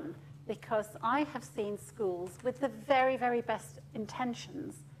year one, because I have seen schools with the very, very best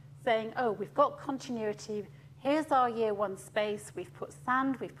intentions saying, oh, we've got continuity, here's our year one space, we've put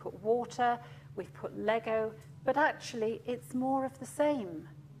sand, we've put water, we've put Lego, but actually it's more of the same.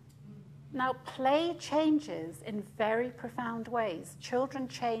 Now, play changes in very profound ways. Children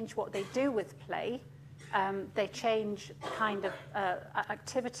change what they do with play. They change kind of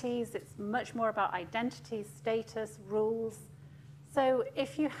activities. It's much more about identity, status, rules. So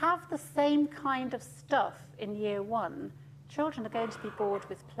if you have the same kind of stuff in year one, children are going to be bored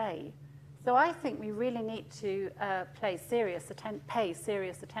with play. So I think we really need to pay serious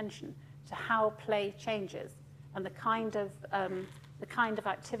attention to how play changes and the kind of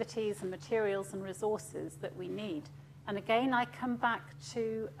activities and materials and resources that we need. And again, I come back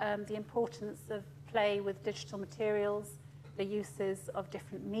to the importance of play with digital materials, the uses of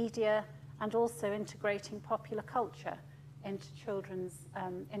different media, and also integrating popular culture into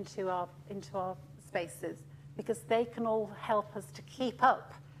into our spaces, because they can all help us to keep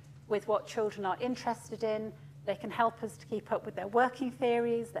up with what children are interested in. They can help us to keep up with their working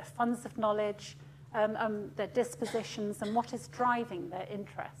theories, their funds of knowledge, their dispositions, and what is driving their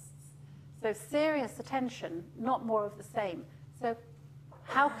interests. So serious attention, not more of the same. So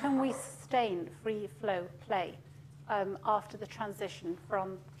how can we sustain free flow play after the transition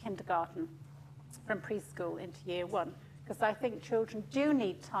from kindergarten, from preschool into year one? Because I think children do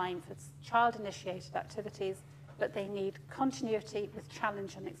need time for child-initiated activities, but they need continuity with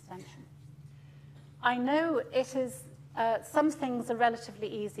challenge and extension. I know it is, some things are relatively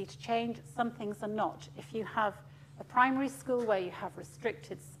easy to change, some things are not. If you have a primary school where you have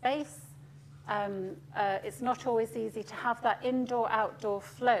restricted space, it's not always easy to have that indoor-outdoor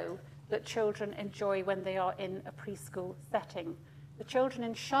flow that children enjoy when they are in a preschool setting. The children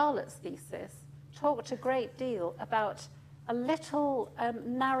in Charlotte's thesis talked a great deal about a little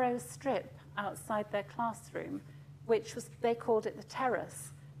narrow strip outside their classroom, which was, they called it the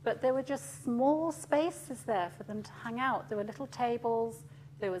terrace, but there were just small spaces there for them to hang out. There were little tables,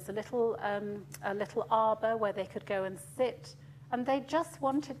 there was a little arbor where they could go and sit, and they just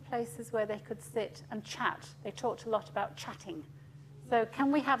wanted places where they could sit and chat. They talked a lot about chatting. So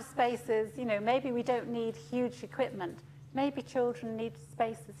can we have spaces, you know, maybe we don't need huge equipment, maybe children need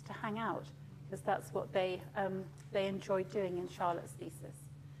spaces to hang out, because that's what they enjoyed doing in Charlotte's thesis.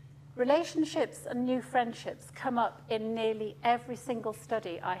 Relationships and new friendships come up in nearly every single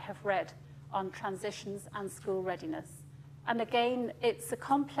study I have read on transitions and school readiness. And again, it's a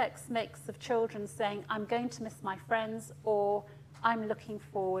complex mix of children saying, I'm going to miss my friends, or I'm looking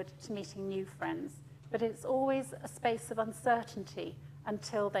forward to meeting new friends. But it's always a space of uncertainty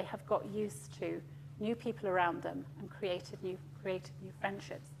until they have got used to new people around them and created new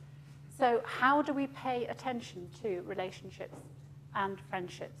friendships. So how do we pay attention to relationships and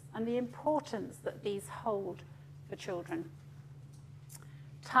friendships and the importance that these hold for children?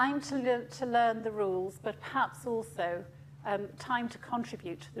 Time to learn the rules, but perhaps also time to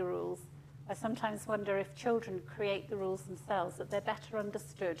contribute to the rules. I sometimes wonder if children create the rules themselves, that they're better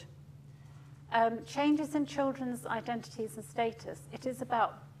understood. Changes in children's identities and status. It is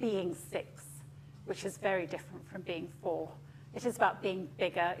about being 6, which is very different from being 4. It is about being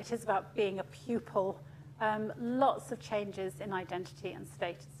bigger. It is about being a pupil. Lots of changes in identity and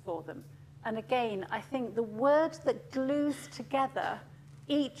status for them. And again, I think the word that glues together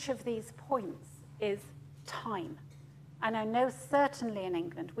each of these points is time. And I know certainly in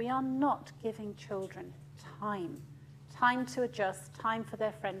England, we are not giving children time. Time to adjust, time for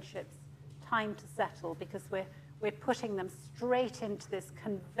their friendships, time to settle, because we're putting them straight into this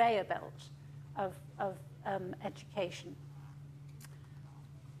conveyor belt of education.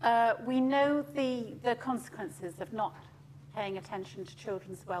 We know the consequences of not paying attention to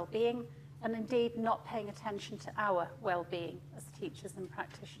children's well-being, and indeed not paying attention to our well-being as teachers and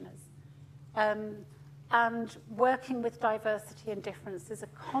practitioners. And working with diversity and difference is a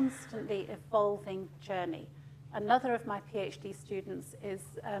constantly evolving journey. Another of my PhD students is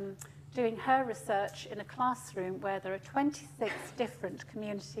doing her research in a classroom where there are 26 different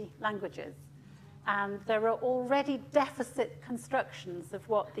community languages. And there are already deficit constructions of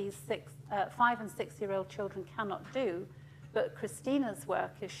what these 5 and 6-year-old children cannot do. But Christina's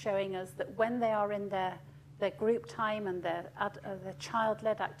work is showing us that when they are in their group time and their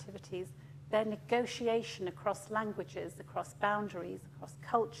child-led activities, their negotiation across languages, across boundaries, across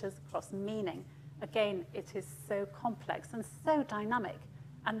cultures, across meaning, again, it is so complex and so dynamic,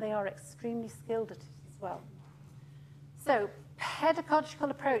 and they are extremely skilled at it well. So, pedagogical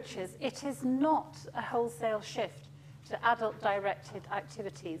approaches, it is not a wholesale shift to adult-directed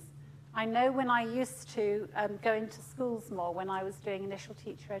activities. I know when I used to go into schools more, when I was doing initial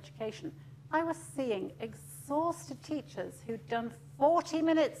teacher education, I was seeing exhausted teachers who'd done 40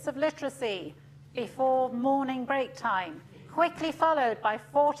 minutes of literacy before morning break time, quickly followed by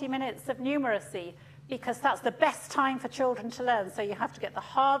 40 minutes of numeracy, because that's the best time for children to learn, so you have to get the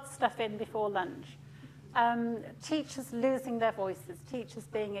hard stuff in before lunch. Teachers losing their voices, teachers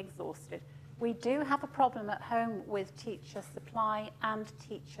being exhausted. We do have a problem at home with teacher supply and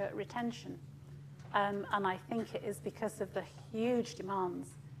teacher retention. And I think it is because of the huge demands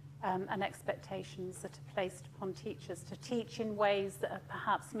and expectations that are placed upon teachers to teach in ways that are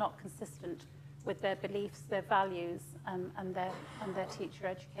perhaps not consistent with their beliefs, their values, and their teacher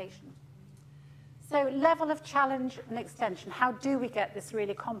education. So level of challenge and extension. How do we get this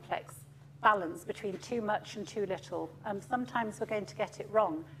really complex balance between too much and too little? Sometimes we're going to get it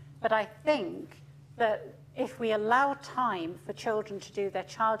wrong. But I think that if we allow time for children to do their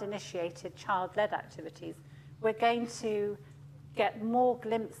child-initiated, child-led activities, we're going to get more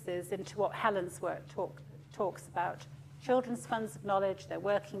glimpses into what Helen's work talks about. Children's funds of knowledge, their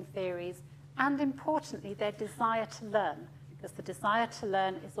working theories, and importantly, their desire to learn, because the desire to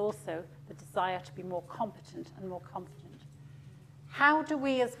learn is also the desire to be more competent and more confident. How do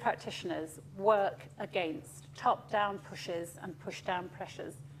we as practitioners work against top-down pushes and push-down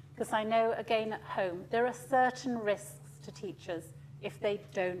pressures? Because I know, again, at home, there are certain risks to teachers if they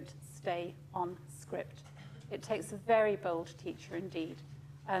don't stay on script. It takes a very bold teacher indeed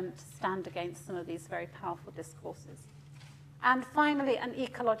to stand against some of these very powerful discourses. And finally, an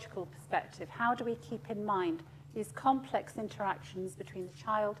ecological perspective. How do we keep in mind these complex interactions between the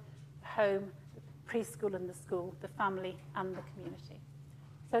child, the home, the preschool and the school, the family and the community?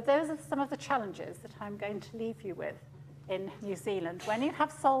 So those are some of the challenges that I'm going to leave you with in New Zealand. When you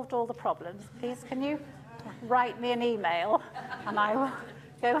have solved all the problems, please can you write me an email and I will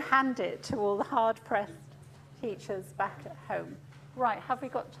go hand it to all the hard-pressed teachers back at home. Right, have we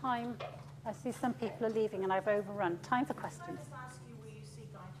got time? I see some people are leaving and I've overrun. Time for questions. Can I just ask you where you see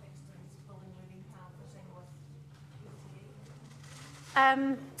Guy Texton's building learning power fitting with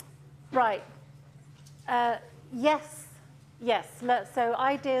UTE? Right. Yes. So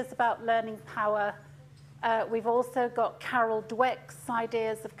ideas about learning power. We've also got Carol Dweck's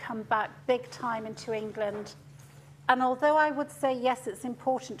ideas have come back big time into England. And although I would say, yes, it's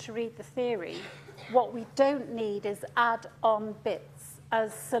important to read the theory, what we don't need is add-on bits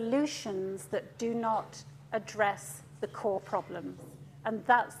as solutions that do not address the core problems. And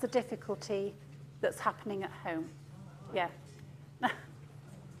that's the difficulty that's happening at home. Yeah. I might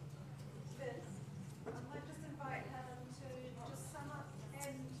just invite Helen to just sum up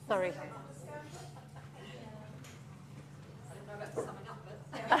and Sorry. discussion. I don't know about the summing up, but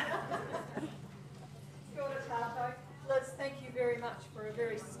Kia ora tātou. Liz, thank you very much for a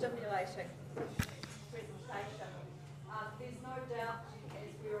very stimulating presentation. There's no doubt, as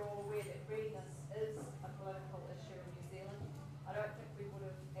we're all aware, that readiness is a political issue in New Zealand. I don't think we would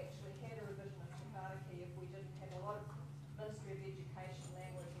have actually had a revision of Te Kariki if we didn't have a lot of Ministry of Education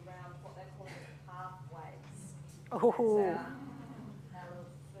language around what they call pathways. Oh. It's our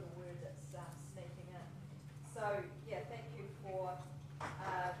little word that's sneaking in. So, yeah, thank you for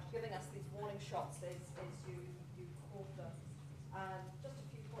giving us these warning shots as you called them. Just a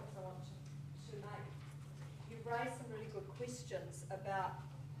few points I want to make. You've raised some really good questions about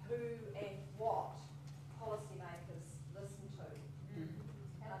who and what policymakers listen to.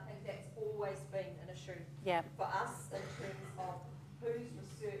 And I think that's always been an issue for us in terms of whose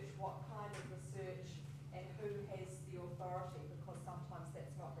research, what kind of research, and who has the authority, because sometimes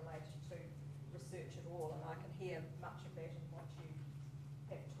that's not related to research at all. And I can hear much of that in what you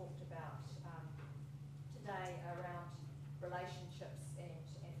have talked about today around relationships and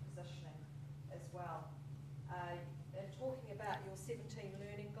positioning as well. In talking about your 17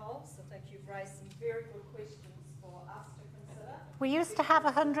 learning goals, I think you've raised some very good questions for us to consider. We used to have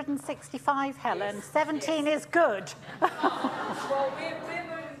 165, Helen. Yes, 17 yes. is good. Well, we're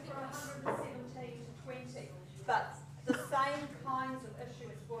moving from 117 to 20, but the same kinds of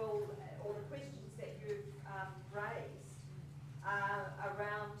issues will, or the questions that you've raised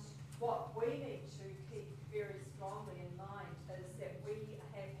around what we need to keep very strongly in mind is that we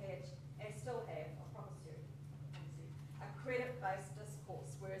have had, and still have, I promise you, a credit-based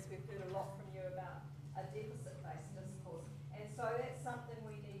discourse, whereas we've heard a lot from you about a deficit-based discourse. And so that's something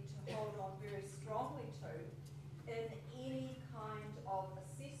we need to hold on very strongly to in any kind of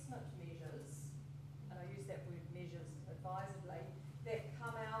assessment measures, and I use that word measures advisedly, that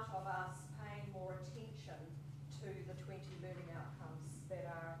come out of us paying more attention to the 20 learning outcomes that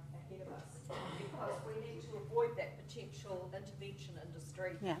are ahead of us, because we need to avoid that potential intervention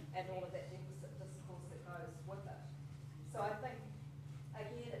industry and all of that deficit discourse that goes with it. So I think,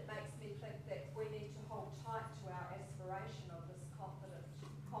 again, it makes me think that we need to hold tight to our aspiration of this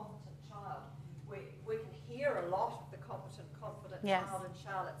competent child. We can hear a lot of the competent, confident child in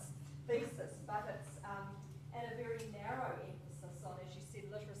Charlotte's thesis, but it's in a very narrow emphasis on, as you said,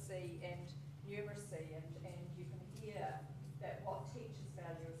 literacy and numeracy, and you can hear that what teachers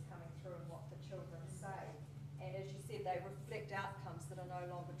value is coming through in what the children say. And as you said, they reflect outcomes that are no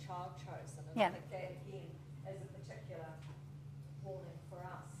longer child chosen. And I think that, again, is a particular warning for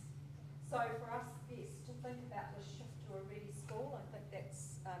us. So for us, yes, to think about the shift to a ready school, I think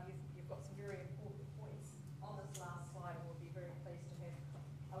that's, you've got some very important points on this last slide, and we'll be very pleased to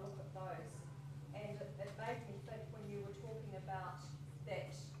have a look at those. And it made me think when you were talking about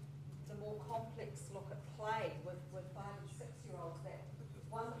that, the more complex look at play with 5 and 6-year-olds, that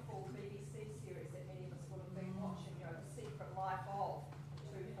wonderful BBC series that many of us will have been watching, you know, The Secret Life of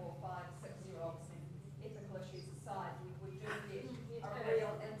 2, 4, 5, 6-year-olds, and ethical issues aside, we do get a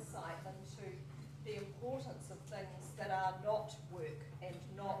real insight into the importance of things that are not work and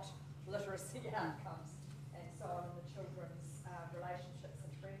not literacy outcomes, and so on, in the children's relationships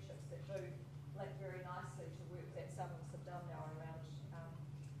and friendships that do link very nicely to work that some of us have done now around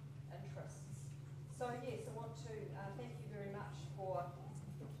interests. So yes, I want to thank you very much for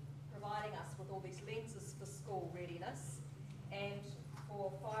providing us with all these lenses for school readiness, and for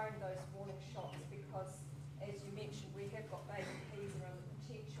firing those warning shots, because as you mentioned, we have got baby P's around the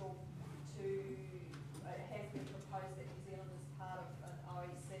potential to have been proposed that New Zealand is part of an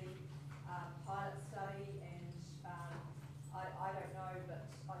OEC pilot study, and I don't know, but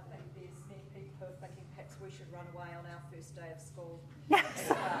I think there's many people who are thinking perhaps we should run away on our first day of school. So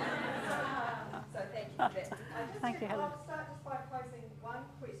thank you for that. I'll start just by posing one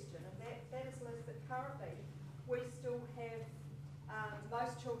question, and that is, Liz, that currently we still have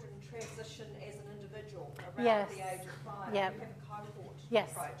most children transition as an individual around the age of 5. We have a cohort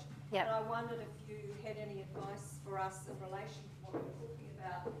approach. And I wondered if you had any advice for us in relation to what we're talking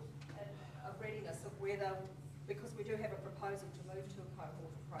about, of readiness, of whether, because we do have a proposal to move to a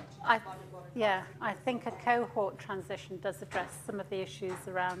cohort approach. I think a cohort transition does address some of the issues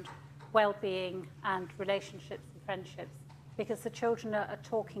around well-being and relationships and friendships, because the children are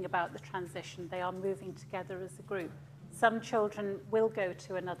talking about the transition. They are moving together as a group. Some children will go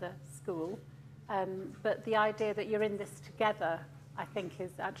to another school, but the idea that you're in this together, I think,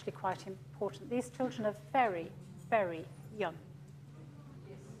 is actually quite important. These children are very, very young.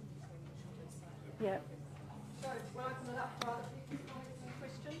 Yeah. So, will I open it up to other people's comments and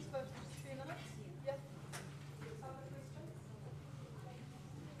questions for just a few minutes? Yep. Other questions?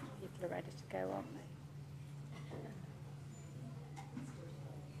 People are ready to go, aren't they?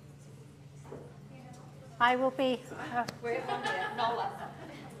 I will be. We're on there. Nola.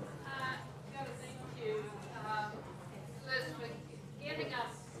 Thank you, Liz, for getting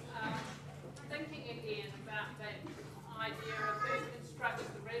us thinking again about that idea of who constructs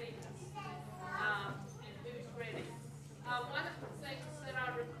the readiness and who's ready. One of the things that I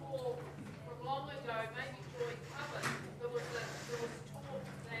recall from long ago, maybe Joy covered, there was talk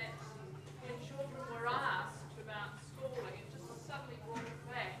that when children were asked about schooling, it just suddenly brought it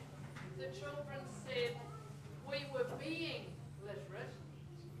back. The children said, we were being literate,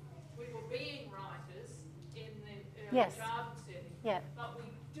 we were being writers in the early childhood setting, but we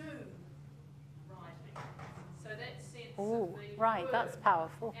do writing. So that sense of the right, word, that's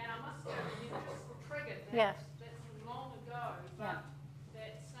powerful. and I must say, just triggered that. That's from long ago, but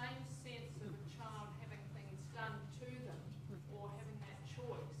that same sense of a child having things done to them or having that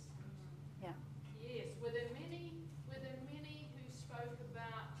choice. Yes, were there many who spoke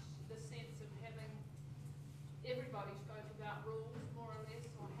about the sense of having, everybody spoke about rules more or less,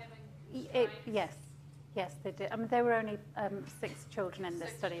 or having constraints? Yes, they did. I mean, there were only 6 children in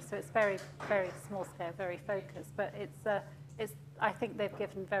this study, so it's very, very small scale, very focused. But it's. I think they've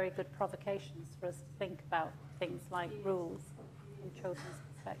given very good provocations for us to think about things like rules from children's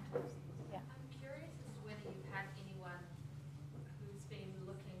perspectives. I'm curious as to whether you've had anyone who's been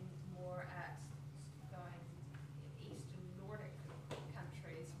looking more at going Eastern Nordic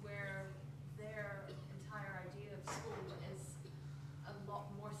countries, where their entire idea of school is a lot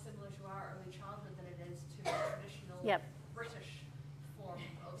more similar to our early childhood than it is to the traditional British form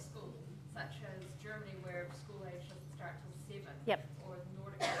of school, such as Germany, where school age doesn't start till 7, or the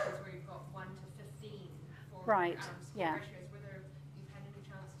Nordic countries where you've got 1 to 15 for school ratios. Whether you've had any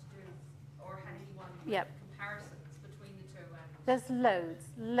chance to do, or had anyone comparisons between the two. There's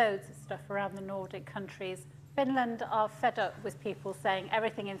loads of stuff around the Nordic countries. Finland are fed up with people saying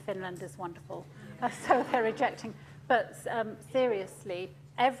everything in Finland is wonderful, so they're rejecting. But seriously,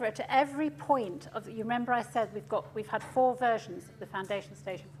 at every point of, you remember I said we've had 4 versions of the foundation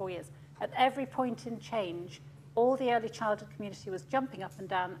stage in 4 years. At every point in change, all the early childhood community was jumping up and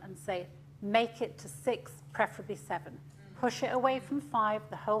down and say, make it to 6, preferably 7. Push it away from 5,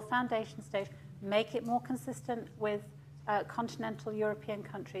 the whole foundation stage, make it more consistent with continental European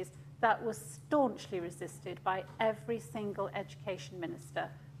countries. That was staunchly resisted by every single education minister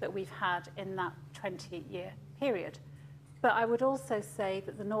that we've had in that 20-year period. But I would also say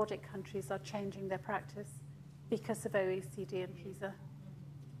that the Nordic countries are changing their practice because of OECD and PISA.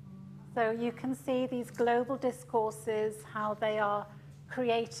 So you can see these global discourses, how they are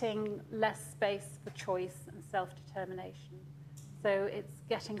creating less space for choice and self-determination. So it's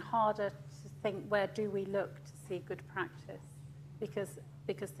getting harder to think, where do we look to see good practice?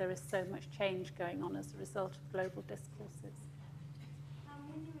 Because there is so much change going on as a result of global discourses.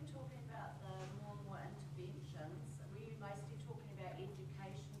 When you were talking about the more interventions, were you mostly talking about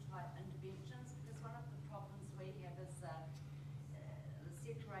education-type interventions? Because one of the problems we have is the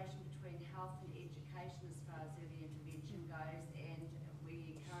separation between health and education as far as early intervention goes, and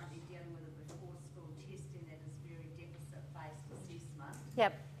we're currently dealing with a before-school testing that is very deficit-based assessment.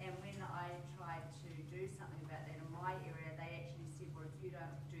 Yep. And when I tried to do something about that in my area, they actually said, well, if you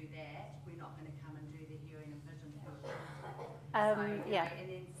don't do that, we're not going to come and do the hearing and vision for you. Yeah. And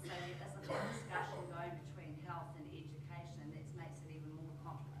then, so there isn't a discussion going between health and education, and that makes it even more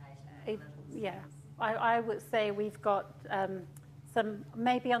complicated. Yeah, I would say we've got some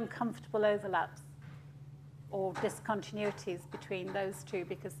maybe uncomfortable overlaps or discontinuities between those two,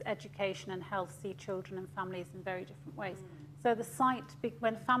 because education and health see children and families in very different ways. So the site,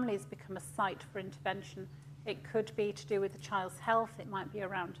 when families become a site for intervention, it could be to do with the child's health, it might be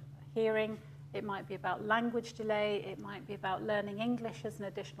around hearing, it might be about language delay, it might be about learning English as an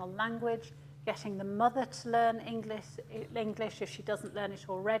additional language, getting the mother to learn English if she doesn't learn it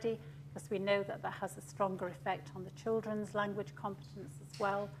already, because we know that that has a stronger effect on the children's language competence as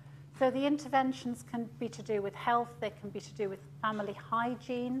well. So the interventions can be to do with health, they can be to do with family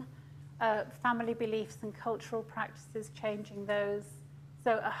hygiene, family beliefs and cultural practices, changing those.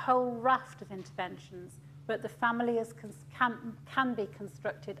 So a whole raft of interventions, but the family can be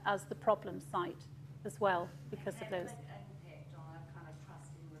constructed as the problem site as well because of those. It can have an impact on a kind of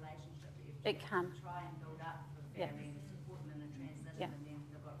trusting relationship that you It can. try and build up for the family and support them in a transition, and then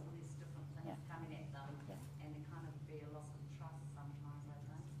they've got all these different things coming at them, and there kind of be a loss of trust sometimes, I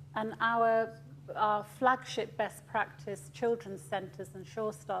think. And our flagship best practice children's centres and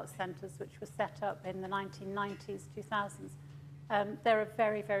Sure Start centres, which were set up in the 1990s, 2000s, there are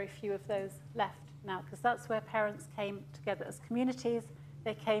very, very few of those left now, because that's where parents came together as communities.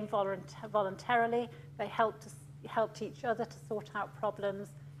 They came voluntarily. They helped each other to sort out problems.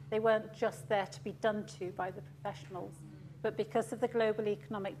 They weren't just there to be done to by the professionals. But because of the global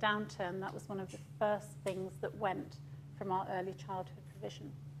economic downturn, that was one of the first things that went from our early childhood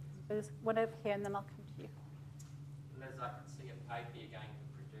provision. So there's one over here, and then I'll come to you. Liz, I can see a paper you're going to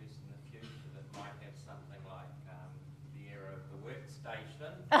produce in the future that might have something like the era of the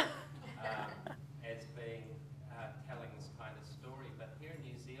workstation as being telling this kind of story. But here in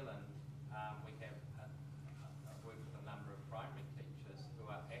New Zealand, we have worked with a number of primary teachers who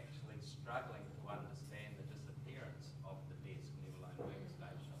are actually struggling to understand the disappearance of the desk, never alone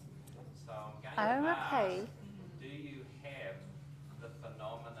workstation. So I'm going to ask, do you have the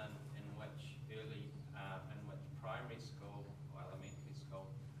phenomenon in which primary school or elementary school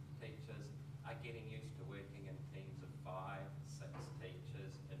teachers are getting used to working in teams of 5, 6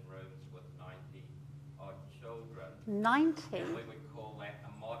 teachers in rooms with 90 odd children? 90? And we would call that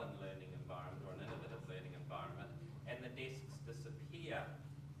a modern learning environment or an innovative learning environment. And the desks disappear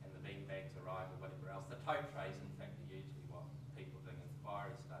and the beanbags arrive or whatever else. The tow trays, in fact, are usually what people doing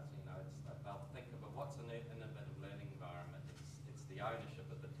inquiry starts. They'll think of it, what's an innovative learning environment? It's the ownership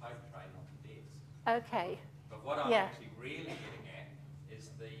of the tow tray, not the desk. Okay. But what I'm actually really getting at is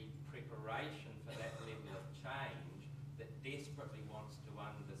the preparation for that level of change that desperately wants to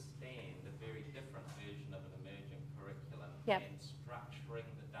understand a very different version of an emerging curriculum and structuring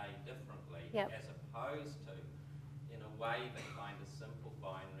the day differently, as opposed to, in a way, the kind of simple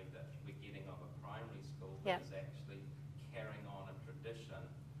binary that we're getting of a primary school that is actually carrying on a tradition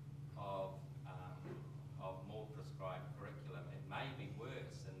of more prescribed curriculum. It may be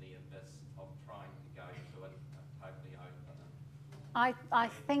worse in the abyss of trying to go to a totally open. I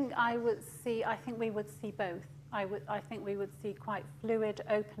think we would see both. I think we would see quite fluid,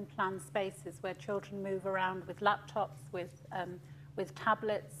 open plan spaces where children move around with laptops, with with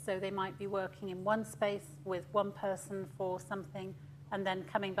tablets, so they might be working in one space with one person for something and then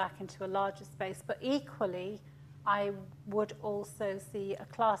coming back into a larger space. But equally, I would also see a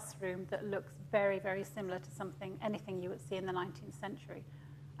classroom that looks very, very similar to anything you would see in the 19th century.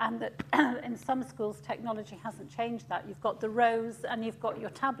 And that in some schools, technology hasn't changed that. You've got the rows and you've got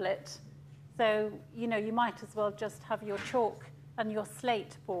your tablet. So, you know, you might as well just have your chalk and your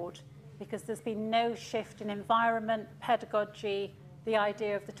slate board, because there's been no shift in environment, pedagogy, the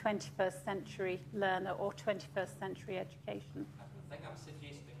idea of the 21st century learner or 21st century education. I think I'm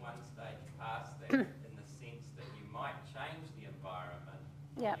suggesting one stage past that in the sense that you might change the environment.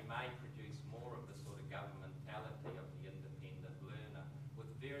 Yeah. You may produce more of the sort of governmentality of the independent learner with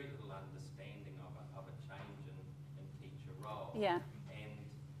very little understanding of a change in teacher role. Yeah. And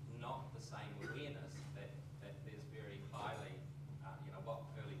not the same awareness that there's very highly, you know, what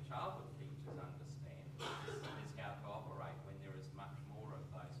early childhood teachers understand is how to operate when there is much more of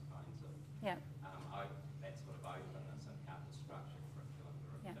those kinds of Yeah. that sort of openness and how to structure curriculum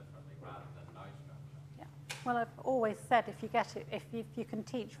differently rather than no structure. Yeah. Well, I've always said if you can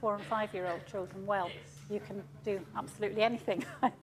teach 4- and 5-year-old children well, Yes. you can do absolutely anything.